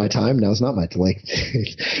 now's my time. Now's not my time. Like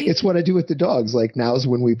it's what I do with the dogs. Like now's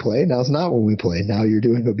when we play. Now's not when we play. Now you're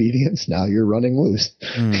doing obedience. Now you're running loose.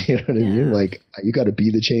 You know what I mean? Like you got to be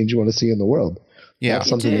the change you want to see in the world. Yeah. That's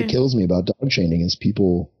something that kills me about dog training is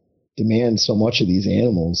people demand so much of these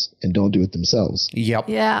animals and don't do it themselves. Yep.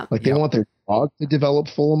 Yeah. Like they want their dog to develop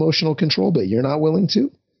full emotional control, but you're not willing to.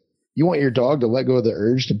 You want your dog to let go of the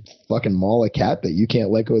urge to fucking maul a cat, but you can't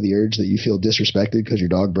let go of the urge that you feel disrespected because your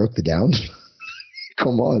dog broke the down.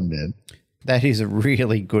 Come on, man. That is a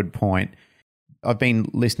really good point. I've been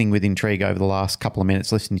listening with intrigue over the last couple of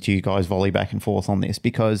minutes, listening to you guys volley back and forth on this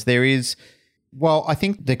because there is, I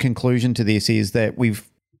think the conclusion to this is that we've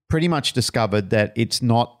pretty much discovered that it's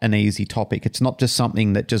not an easy topic. It's not just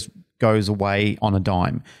something that just goes away on a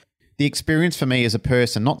dime. The experience for me as a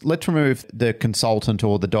person, let's remove the consultant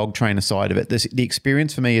or the dog trainer side of it. The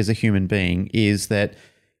experience for me as a human being is that,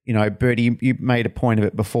 Bertie, you made a point of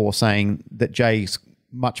it before saying that Jay's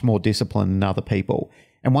much more disciplined than other people.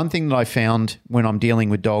 And one thing that I found when I'm dealing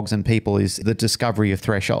with dogs and people is the discovery of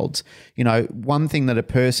thresholds. One thing that a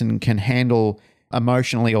person can handle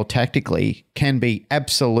emotionally or tactically can be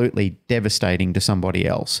absolutely devastating to somebody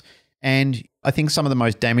else. And I think some of the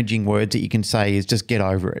most damaging words that you can say is just get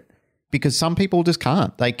over it. Because some people just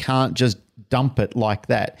can't. They can't just dump it like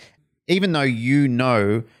that. Even though you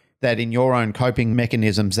know that in your own coping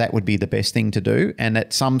mechanisms, that would be the best thing to do. And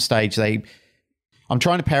at some stage, I'm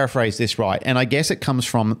trying to paraphrase this right. And I guess it comes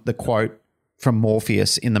from the quote from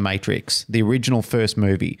Morpheus in The Matrix, the original first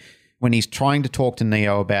movie, when he's trying to talk to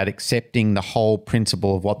Neo about accepting the whole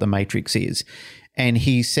principle of what the Matrix is. And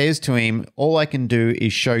he says to him, all I can do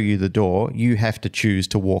is show you the door. You have to choose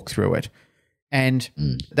to walk through it. And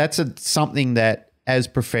that's something that as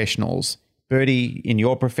professionals, Bertie in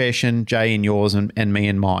your profession, Jay in yours, and me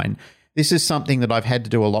in mine, this is something that I've had to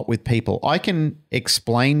do a lot with people. I can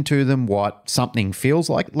explain to them what something feels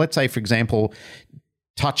like. Let's say, for example,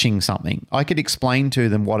 touching something. I could explain to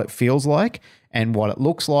them what it feels like and what it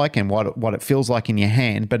looks like and what it feels like in your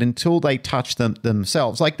hand. But until they touch them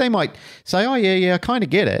themselves, like they might say, oh, yeah, I kind of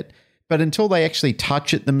get it. But until they actually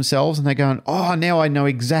touch it themselves and they're going, oh, now I know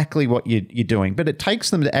exactly what you're doing. But it takes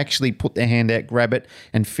them to actually put their hand out, grab it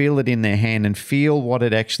and feel it in their hand and feel what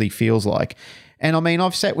it actually feels like. And I mean,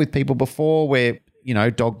 I've sat with people before where,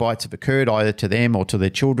 dog bites have occurred either to them or to their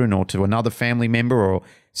children or to another family member or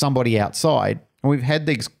somebody outside. And we've had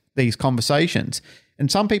these conversations.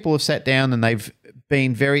 And some people have sat down and they've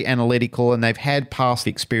been very analytical and they've had past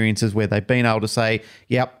experiences where they've been able to say,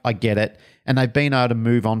 yep, I get it. And they've been able to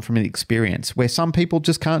move on from an experience where some people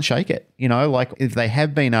just can't shake it. You know, like if they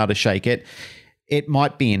have been able to shake it, it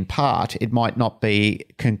might be in part. It might not be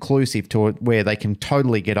conclusive to where they can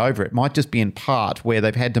totally get over it. It might just be in part where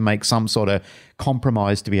they've had to make some sort of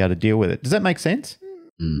compromise to be able to deal with it. Does that make sense?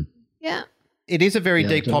 Mm. Yeah. It is a very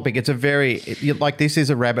deep topic. It's a very, like this is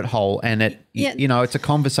a rabbit hole, and it's a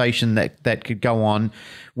conversation that could go on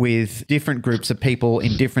with different groups of people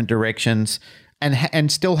in different directions and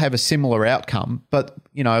still have a similar outcome. But,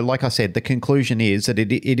 you know, like I said, the conclusion is that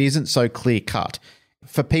it isn't so clear cut.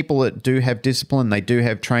 For people that do have discipline, they do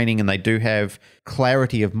have training, and they do have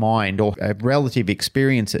clarity of mind or relative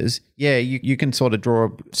experiences, you can sort of draw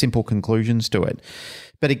simple conclusions to it.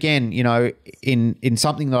 But again, you know, in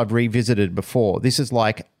something that I've revisited before, this is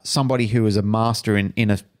like somebody who is a master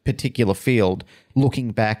in a particular field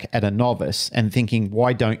looking back at a novice and thinking,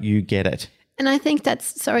 why don't you get it? And I think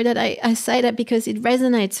sorry that I say that because it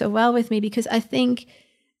resonates so well with me, because I think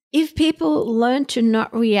if people learn to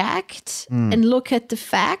not react and look at the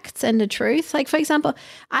facts and the truth, like, for example,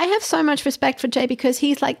 I have so much respect for Jay because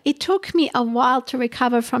he's like, it took me a while to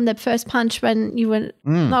recover from that first punch when you were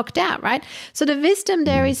knocked out, right? So the wisdom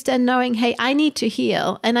there is then knowing, hey, I need to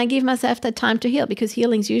heal, and I give myself that time to heal because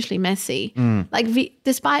healing's usually messy. Like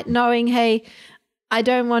despite knowing, hey, I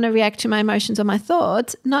don't want to react to my emotions or my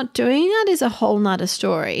thoughts, not doing that is a whole nother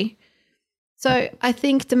story. So I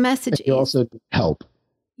think the message you is also help.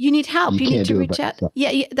 You need help. You need to reach out. Yourself.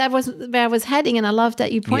 Yeah, that was where I was heading, and I love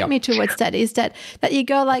that you point me towards that. Is that you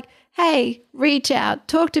go like, hey, reach out,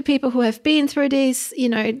 talk to people who have been through this. You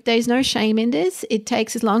know, there's no shame in this. It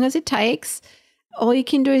takes as long as it takes. All you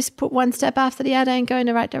can do is put one step after the other and go in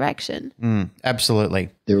the right direction. Absolutely.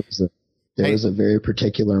 There was a very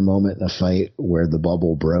particular moment in a fight where the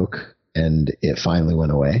bubble broke and it finally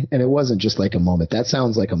went away. And it wasn't just like a moment. That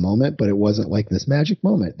sounds like a moment, but it wasn't like this magic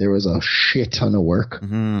moment. There was a shit ton of work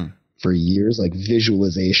for years, like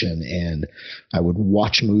visualization. And I would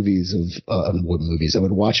watch movies I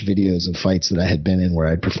would watch videos of fights that I had been in where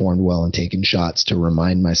I'd performed well and taken shots to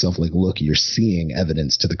remind myself, like, look, you're seeing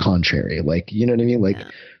evidence to the contrary. Like, you know what I mean? Like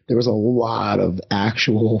there was a lot of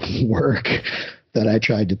actual work that I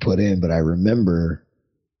tried to put in, but I remember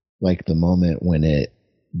like the moment when it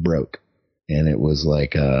broke, and it was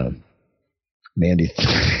like, Mandy,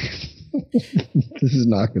 this is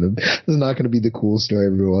not gonna be the cool story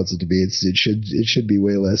everyone wants it to be. It should be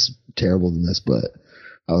way less terrible than this. But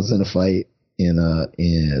I was in a fight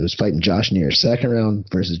it was fighting Josh Neer, second round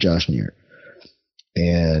versus Josh Neer,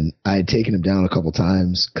 and I had taken him down a couple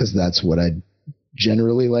times because that's what I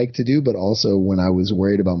generally like to do. But also when I was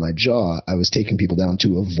worried about my jaw, I was taking people down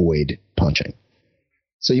to avoid punching.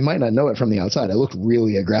 So you might not know it from the outside. I looked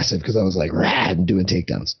really aggressive because I was like, rad, doing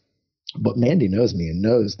takedowns. But Mandy knows me and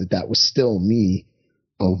knows that was still me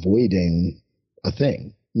avoiding a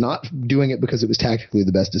thing. Not doing it because it was tactically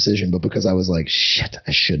the best decision, but because I was like, shit,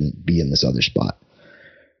 I shouldn't be in this other spot.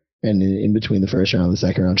 And in between the first round and the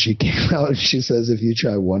second round, she came out and she says, if you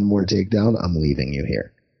try one more takedown, I'm leaving you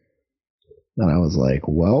here. And I was like,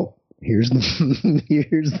 well, here's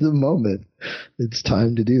the moment. It's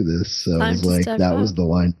time to do this. So I was like, that was the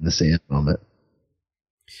line in the sand moment.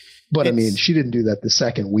 But I mean, she didn't do that the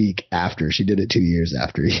second week after. She did it 2 years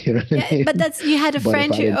after. You know what I mean? But you had a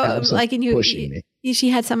friend who, like, in she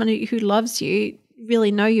had someone who loves you,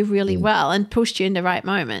 really know you really well, and pushed you in the right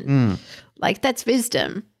moment. Like, that's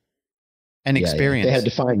wisdom and experience. They had to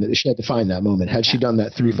find that. She had to find that moment. Had she done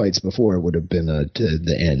that 3 fights before, it would have been to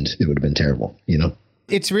the end. It would have been terrible. You know.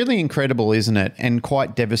 It's really incredible, isn't it? And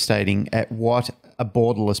quite devastating at what a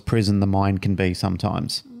borderless prison the mind can be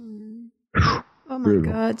sometimes. Oh my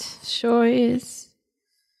God, sure is.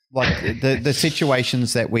 Like the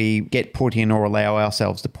situations that we get put in or allow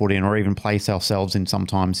ourselves to put in or even place ourselves in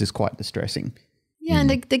sometimes is quite distressing. Yeah, and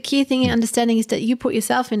the key thing in understanding is that you put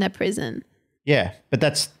yourself in that prison. Yeah, but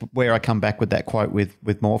that's where I come back with that quote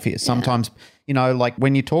with Morpheus. Sometimes, you know, like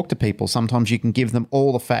when you talk to people, sometimes you can give them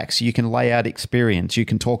all the facts. You can lay out experience. You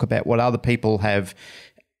can talk about what other people have,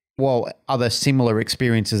 other similar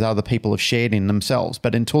experiences other people have shared in themselves.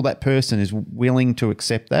 But until that person is willing to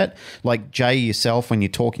accept that, like Jay yourself when you're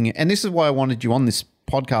talking, and this is why I wanted you on this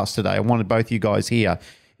podcast today, I wanted both you guys here,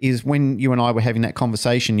 is when you and I were having that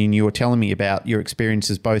conversation and you were telling me about your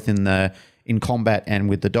experiences both in combat and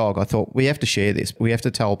with the dog, I thought we have to share this. We have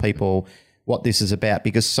to tell people what this is about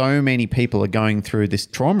because so many people are going through this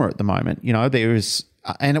trauma at the moment. You know,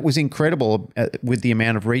 and it was incredible with the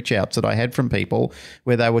amount of reach outs that I had from people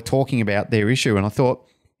where they were talking about their issue. And I thought,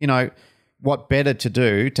 you know, what better to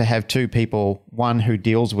do to have two people, one who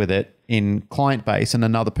deals with it in client base and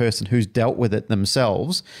another person who's dealt with it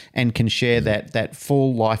themselves and can share that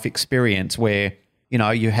full life experience where, you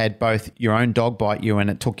know, you had both your own dog bite you and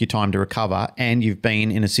it took you time to recover, and you've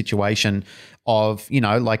been in a situation of, you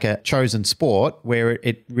know, like a chosen sport where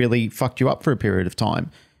it really fucked you up for a period of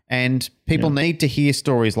time. And people need to hear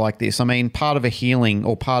stories like this. I mean, part of a healing,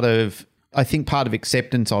 or part of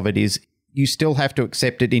acceptance of it is you still have to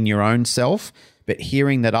accept it in your own self, but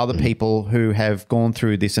hearing that other people who have gone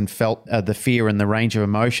through this and felt the fear and the range of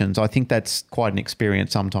emotions, I think that's quite an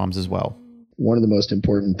experience sometimes as well. One of the most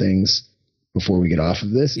important things before we get off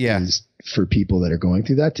of this is for people that are going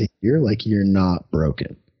through that to hear, like, you're not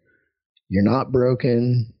broken. You're not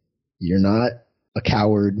broken. You're not a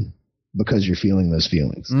coward because you're feeling those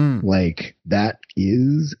feelings. Like, that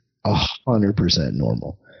is 100%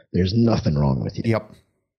 normal. There's nothing wrong with you. Yep.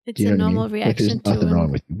 It's a normal reaction there's nothing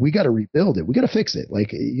wrong with you. We got to rebuild it. We got to fix it.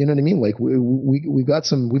 Like, you know what I mean? Like, we've got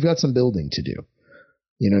some building to do.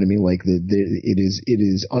 You know what I mean? Like, it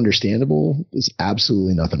is understandable. There's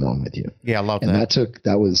absolutely nothing wrong with you. Yeah, I love and that.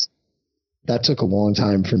 That took a long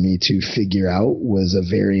time for me to figure out, was a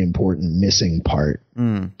very important missing part,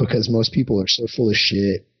 because most people are so full of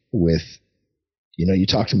shit with, you know, you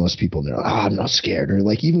talk to most people and they're like, I'm not scared. Or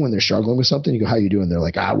like, even when they're struggling with something, you go, how you doing? They're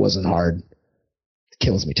like, it wasn't hard. It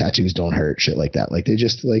kills me. Tattoos don't hurt. Shit like that. Like, they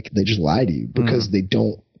just lie to you because they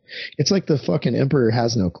don't. It's like the fucking emperor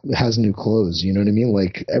has new clothes. You know what I mean?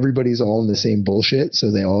 Like, everybody's all in the same bullshit.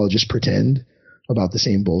 So they all just pretend about the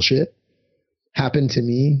same bullshit. Happened to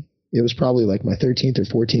me. It was probably like my 13th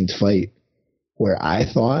or 14th fight where I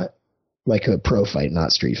thought, like a pro fight,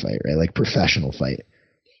 not street fight, right? Like professional fight.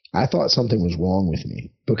 I thought something was wrong with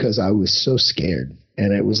me because I was so scared.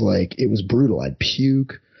 And it was like, it was brutal. I'd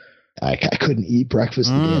puke. I couldn't eat breakfast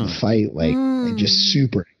the day of the fight. Like, just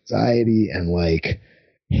super anxiety and like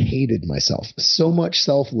hated myself. So much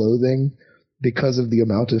self-loathing because of the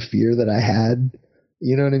amount of fear that I had.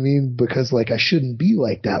 You know what I mean? Because like, I shouldn't be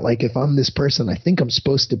like that. Like, if I'm this person, I think I'm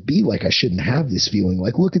supposed to be like, I shouldn't have this feeling.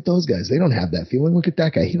 Like, look at those guys. They don't have that feeling. Look at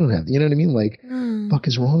that guy. He don't have, you know what I mean? Like, fuck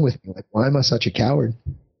is wrong with me? Like, why am I such a coward?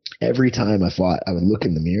 Every time I fought, I would look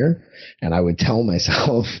in the mirror and I would tell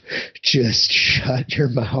myself, just shut your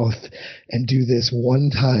mouth and do this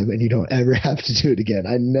one time and you don't ever have to do it again.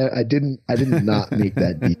 I did not make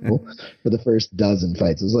that deal for the first dozen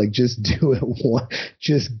fights. It was like, just do it one,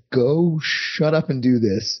 just go shut up and do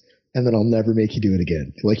this. And then I'll never make you do it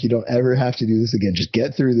again. Like, you don't ever have to do this again. Just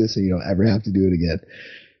get through this and you don't ever have to do it again.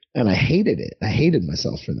 And I hated it. I hated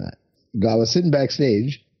myself for that. I was sitting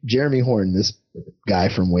backstage. Jeremy Horn, this guy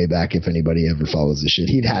from way back, if anybody ever follows this shit,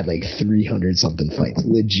 he'd had like 300 something fights,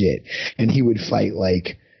 legit. And he would fight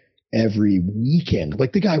like every weekend.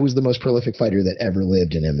 Like, the guy was the most prolific fighter that ever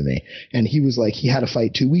lived in MMA. And he was like, he had a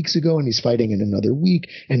fight 2 weeks ago and he's fighting in another week.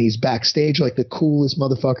 And he's backstage like the coolest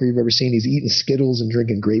motherfucker you've ever seen. He's eating Skittles and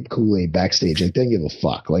drinking grape Kool-Aid backstage. Like, doesn't give a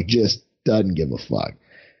fuck. Like, just doesn't give a fuck.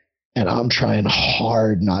 And I'm trying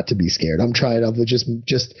hard not to be scared. I'm trying to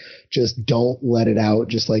just don't let it out.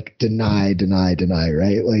 Just like deny,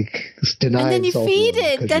 right? Like, deny. And then you feed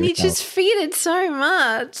it. Then you just feed it so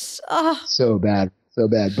much. Oh, so bad.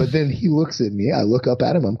 But then he looks at me. I look up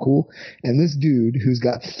at him. I'm cool. And this dude who's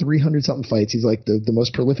got 300 something fights, he's like the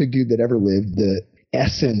most prolific dude that ever lived. The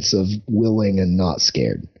essence of willing and not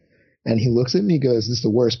scared. And he looks at me and goes, "This is the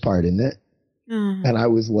worst part, isn't it?" And I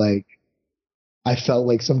was like, I felt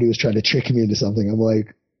like somebody was trying to trick me into something. I'm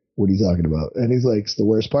like, what are you talking about? And he's like, it's the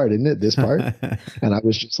worst part, isn't it? This part? And I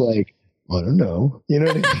was just like, I don't know. You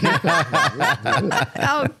know what I mean?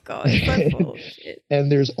 oh gosh, that's bullshit.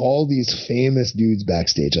 And there's all these famous dudes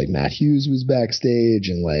backstage. Like, Matt Hughes was backstage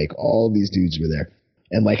and like all these dudes were there.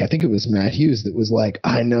 And like, I think it was Matt Hughes that was like,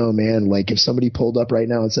 I know, man, like if somebody pulled up right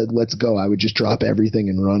now and said, let's go, I would just drop everything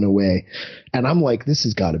and run away. And I'm like, this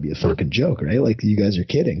has got to be a fucking joke, right? Like, you guys are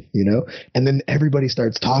kidding, you know? And then everybody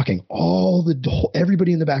starts talking.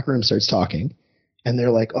 Everybody in the back room starts talking. And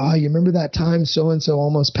they're like, oh, you remember that time so-and-so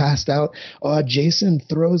almost passed out? Oh, Jason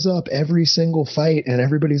throws up every single fight. And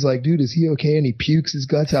everybody's like, dude, is he okay? And he pukes his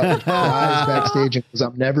guts out and cries backstage and goes,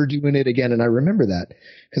 I'm never doing it again. And I remember that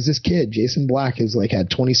because this kid, Jason Black, has like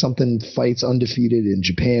had 20-something fights undefeated in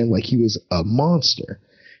Japan. Like, he was a monster.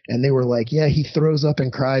 And they were like, yeah, he throws up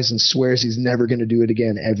and cries and swears he's never going to do it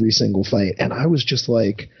again every single fight. And I was just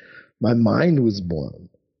like, my mind was blown.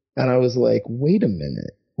 And I was like, wait a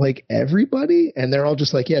minute. Like, everybody? And they're all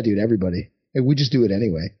just like, yeah, dude, everybody. And we just do it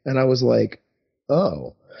anyway. And I was like,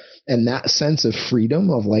 oh. And that sense of freedom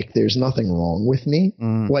of like, there's nothing wrong with me.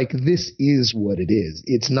 Like, this is what it is.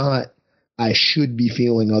 It's not, I should be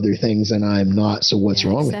feeling other things and I'm not. So what's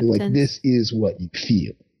wrong with you? Like, this is what you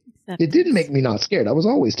feel. It didn't make me not scared. I was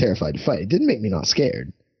always terrified to fight. It didn't make me not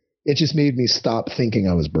scared. It just made me stop thinking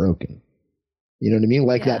I was broken. You know what I mean?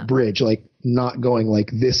 Like that bridge, like not going like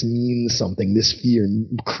this means something. This fear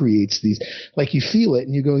creates these, like you feel it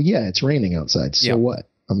and you go, yeah, it's raining outside. So what?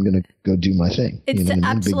 I'm going to go do my thing. It's the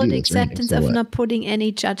absolute It's acceptance raining. So of not putting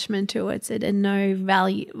any judgment towards it and no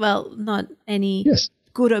value. Well, not any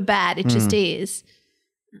good or bad. It just is.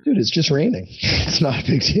 Dude, it's just raining. It's not a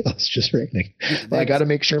big deal. It's just raining. I got to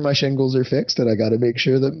make sure my shingles are fixed and I got to make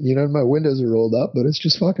sure that, you know, my windows are rolled up, but it's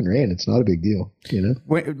just fucking rain. It's not a big deal, you know?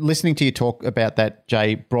 Listening to you talk about that,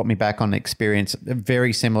 Jay, brought me back on an experience, a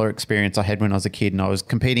very similar experience I had when I was a kid, and I was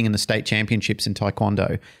competing in the state championships in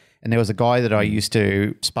Taekwondo. And there was a guy that I used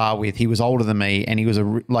to spar with. He was older than me, and he was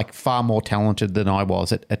far more talented than I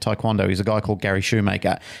was at Taekwondo. He's a guy called Gary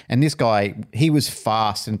Shoemaker. And this guy, he was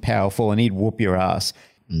fast and powerful, and he'd whoop your ass.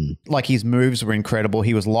 Like, his moves were incredible.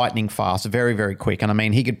 He was lightning fast, very, very quick. And I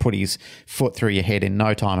mean, he could put his foot through your head in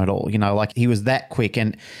no time at all. You know, like, he was that quick,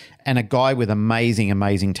 and a guy with amazing,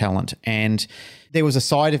 amazing talent. And there was a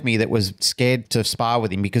side of me that was scared to spar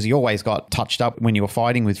with him because he always got touched up when you were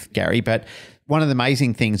fighting with Gary. But one of the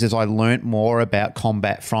amazing things is I learnt more about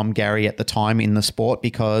combat from Gary at the time in the sport,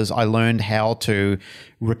 because I learned how to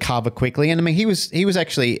recover quickly. And I mean, he was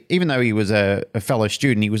actually, even though he was a fellow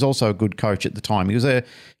student, he was also a good coach at the time. He was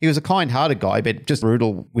a kind-hearted guy, but just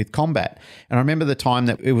brutal with combat. And I remember the time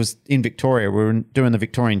that it was in Victoria, we were doing the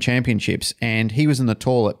Victorian Championships, and he was in the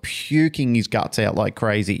toilet puking his guts out like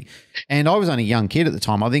crazy. And I was only a young kid at the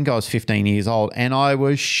time. I think I was 15 years old, and I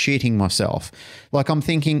was shitting myself. Like, I'm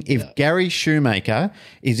thinking, if Gary Shoemaker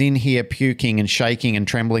is in here puking and shaking and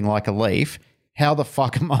trembling like a leaf, how the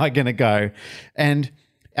fuck am I going to go? And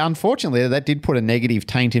unfortunately, that did put a negative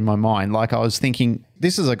taint in my mind. Like, I was thinking,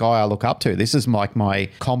 this is a guy I look up to. This is like my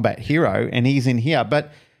combat hero, and he's in here.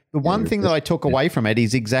 But the one thing that I took away from it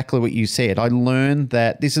is exactly what you said. I learned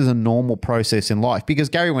that this is a normal process in life, because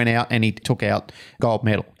Gary went out and he took out gold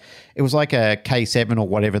medal. It was like a K7 or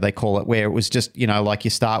whatever they call it, where it was just, you know, like you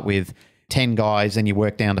start with 10 guys and you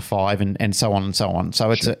work down to 5 and so on and so on.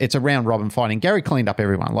 So it's a round robin fighting. Gary cleaned up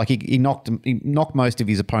everyone. Like, he knocked most of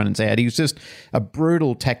his opponents out. He was just a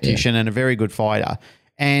brutal tactician and a very good fighter.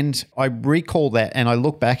 And I recall that, and I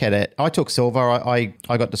look back at it. I took silver. I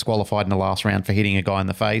got disqualified in the last round for hitting a guy in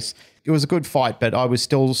the face. It was a good fight, but I was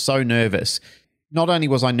still so nervous. Not only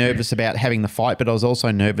was I nervous about having the fight, but I was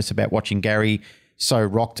also nervous about watching Gary so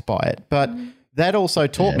rocked by it. But that also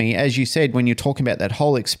taught me, as you said, when you're talking about that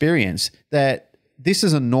whole experience, that this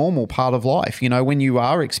is a normal part of life. You know, when you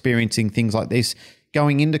are experiencing things like this,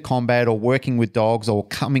 going into combat or working with dogs or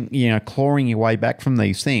coming, you know, clawing your way back from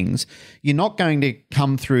these things, you're not going to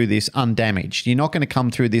come through this undamaged. You're not going to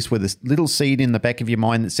come through this with a little seed in the back of your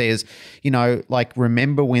mind that says, you know, like,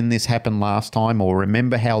 remember when this happened last time, or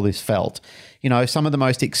remember how this felt. You know, some of the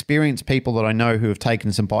most experienced people that I know who have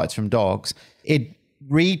taken some bites from dogs, it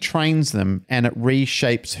retrains them and it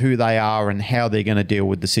reshapes who they are and how they're going to deal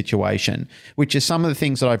with the situation, which is some of the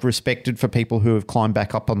things that I've respected for people who have climbed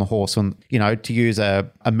back up on the horse. And, you know, to use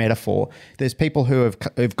a metaphor, there's people who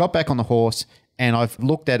have got back on the horse, and I've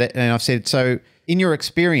looked at it and I've said, so in your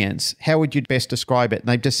experience, how would you best describe it? And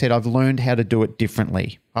they've just said, I've learned how to do it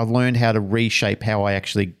differently. I've learned how to reshape how I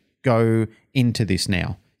actually go into this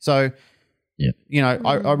now. So, you know,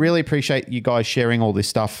 I really appreciate you guys sharing all this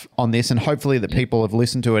stuff on this, and hopefully that people have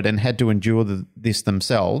listened to it and had to endure this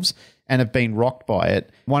themselves and have been rocked by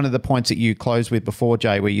it. One of the points that you closed with before,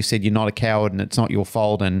 Jay, where you said you're not a coward and it's not your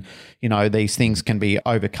fault, and, you know, these things can be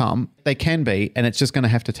overcome. They can be, and it's just going to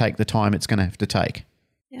have to take the time it's going to have to take.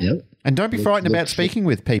 Yep. And don't be frightened about speaking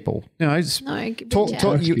with people. You know, talk.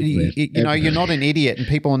 You know, you're not an idiot, and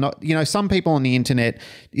people are not. You know, some people on the internet,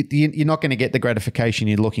 you're not going to get the gratification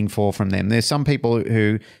you're looking for from them. There's some people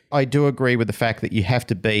who, I do agree with the fact that you have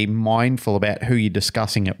to be mindful about who you're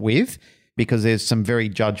discussing it with, because there's some very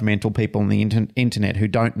judgmental people on the internet who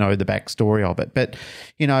don't know the backstory of it. But,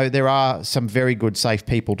 you know, there are some very good, safe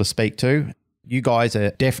people to speak to. You guys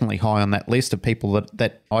are definitely high on that list of people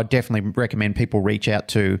that I definitely recommend people reach out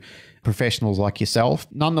to professionals like yourself.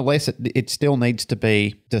 Nonetheless, it still needs to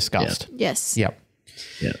be discussed. Yeah. Yes. Yep.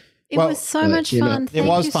 Yeah. It was so much fun. Thank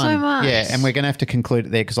you so much. Yeah, and we're going to have to conclude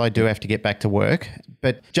it there because I do have to get back to work.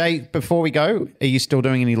 But Jay, before we go, are you still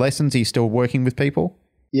doing any lessons? Are you still working with people?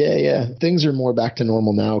 Yeah. Things are more back to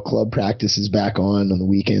normal now. Club practice is back on the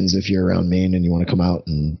weekends. If you're around Maine and you want to come out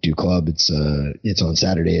and do club, it's on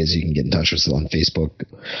Saturdays. You can get in touch with us on Facebook.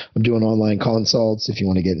 I'm doing online consults. If you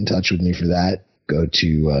want to get in touch with me for that, go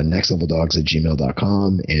to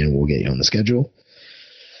nextleveldogs@gmail.com and we'll get you on the schedule.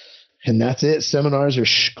 And that's it. Seminars are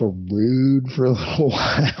screwed for a little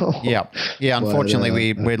while. Yeah.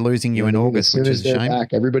 Unfortunately, we're losing you in August, which is a shame.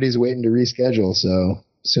 Back, everybody's waiting to reschedule. So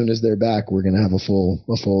as soon as they're back, we're going to have a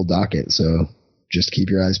full docket. So just keep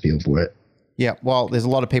your eyes peeled for it. Yeah. Well, there's a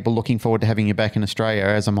lot of people looking forward to having you back in Australia,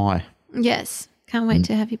 as am I. Yes. Can't wait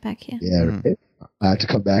to have you back here. Yeah. Right? I have to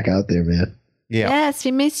come back out there, man. Yeah. Yes,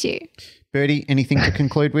 we miss you. Bertie, anything to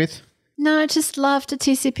conclude with? No, I just love the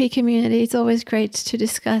TCP community. It's always great to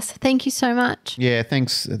discuss. Thank you so much. Yeah,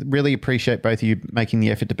 thanks. Really appreciate both of you making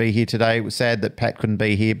the effort to be here today. It was sad that Pat couldn't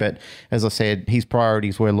be here, but as I said, his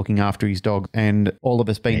priorities were looking after his dog, and all of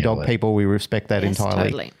us being dog people, we respect that entirely.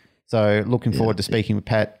 Totally. So looking forward to speaking with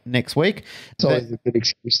Pat next week. It's always a good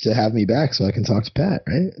excuse to have me back so I can talk to Pat,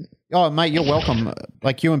 right? Oh, mate, you're welcome.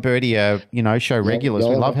 Like you and Bertie are, show regulars.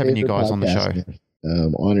 We love having you guys on the show.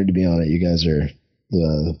 I'm honored to be on it. You guys are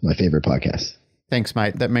my favorite podcast. Thanks,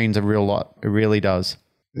 mate. That means a real lot. It really does.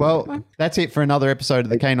 Well, that's it for another episode of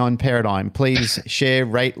the Canine Paradigm. Please share,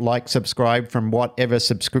 rate, like, subscribe from whatever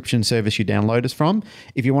subscription service you download us from.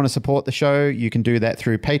 If you want to support the show, you can do that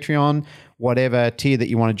through Patreon, whatever tier that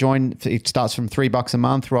you want to join. It starts from $3 a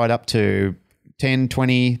month right up to 10,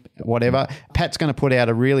 20, whatever. Pat's going to put out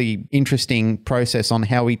a really interesting process on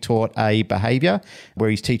how he taught a behavior where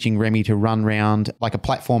he's teaching Remy to run around like a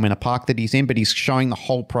platform in a park that he's in, but he's showing the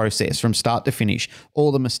whole process from start to finish,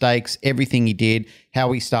 all the mistakes, everything he did,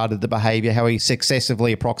 how he started the behavior, how he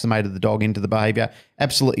successively approximated the dog into the behavior.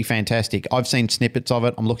 Absolutely fantastic. I've seen snippets of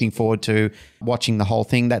it. I'm looking forward to watching the whole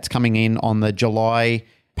thing. That's coming in on the July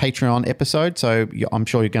Patreon episode, so I'm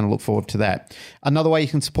sure you're going to look forward to that. Another way you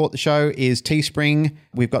can support the show is Teespring.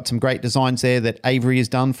 We've got some great designs there that Avery has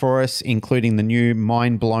done for us, including the new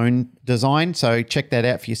Mind Blown design, so check that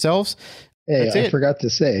out for yourselves. Hey, I forgot to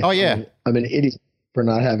say. Oh, yeah. I'm an idiot for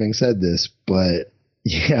not having said this, but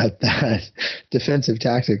yeah, that defensive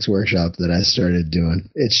tactics workshop that I started doing,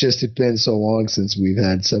 it's been so long since we've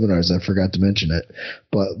had seminars, I forgot to mention it,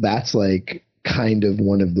 but that's like kind of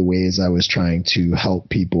one of the ways I was trying to help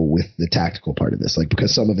people with the tactical part of this, like,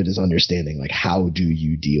 because some of it is understanding, like, how do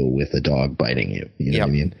you deal with a dog biting you? You know what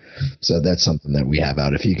I mean? So that's something that we have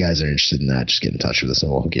out. If you guys are interested in that, just get in touch with us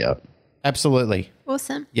and we'll hook you up. Absolutely.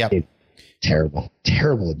 Awesome. Yep. Terrible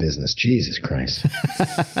at business. Jesus Christ.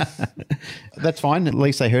 That's fine. At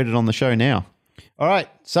least they heard it on the show now. All right.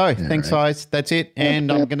 So thanks, guys. That's it.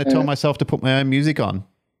 And I'm going to tell myself to put my own music on.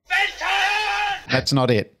 That's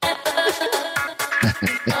not it.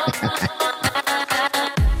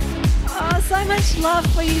 Oh, so much love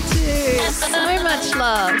for you two. So much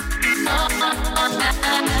love.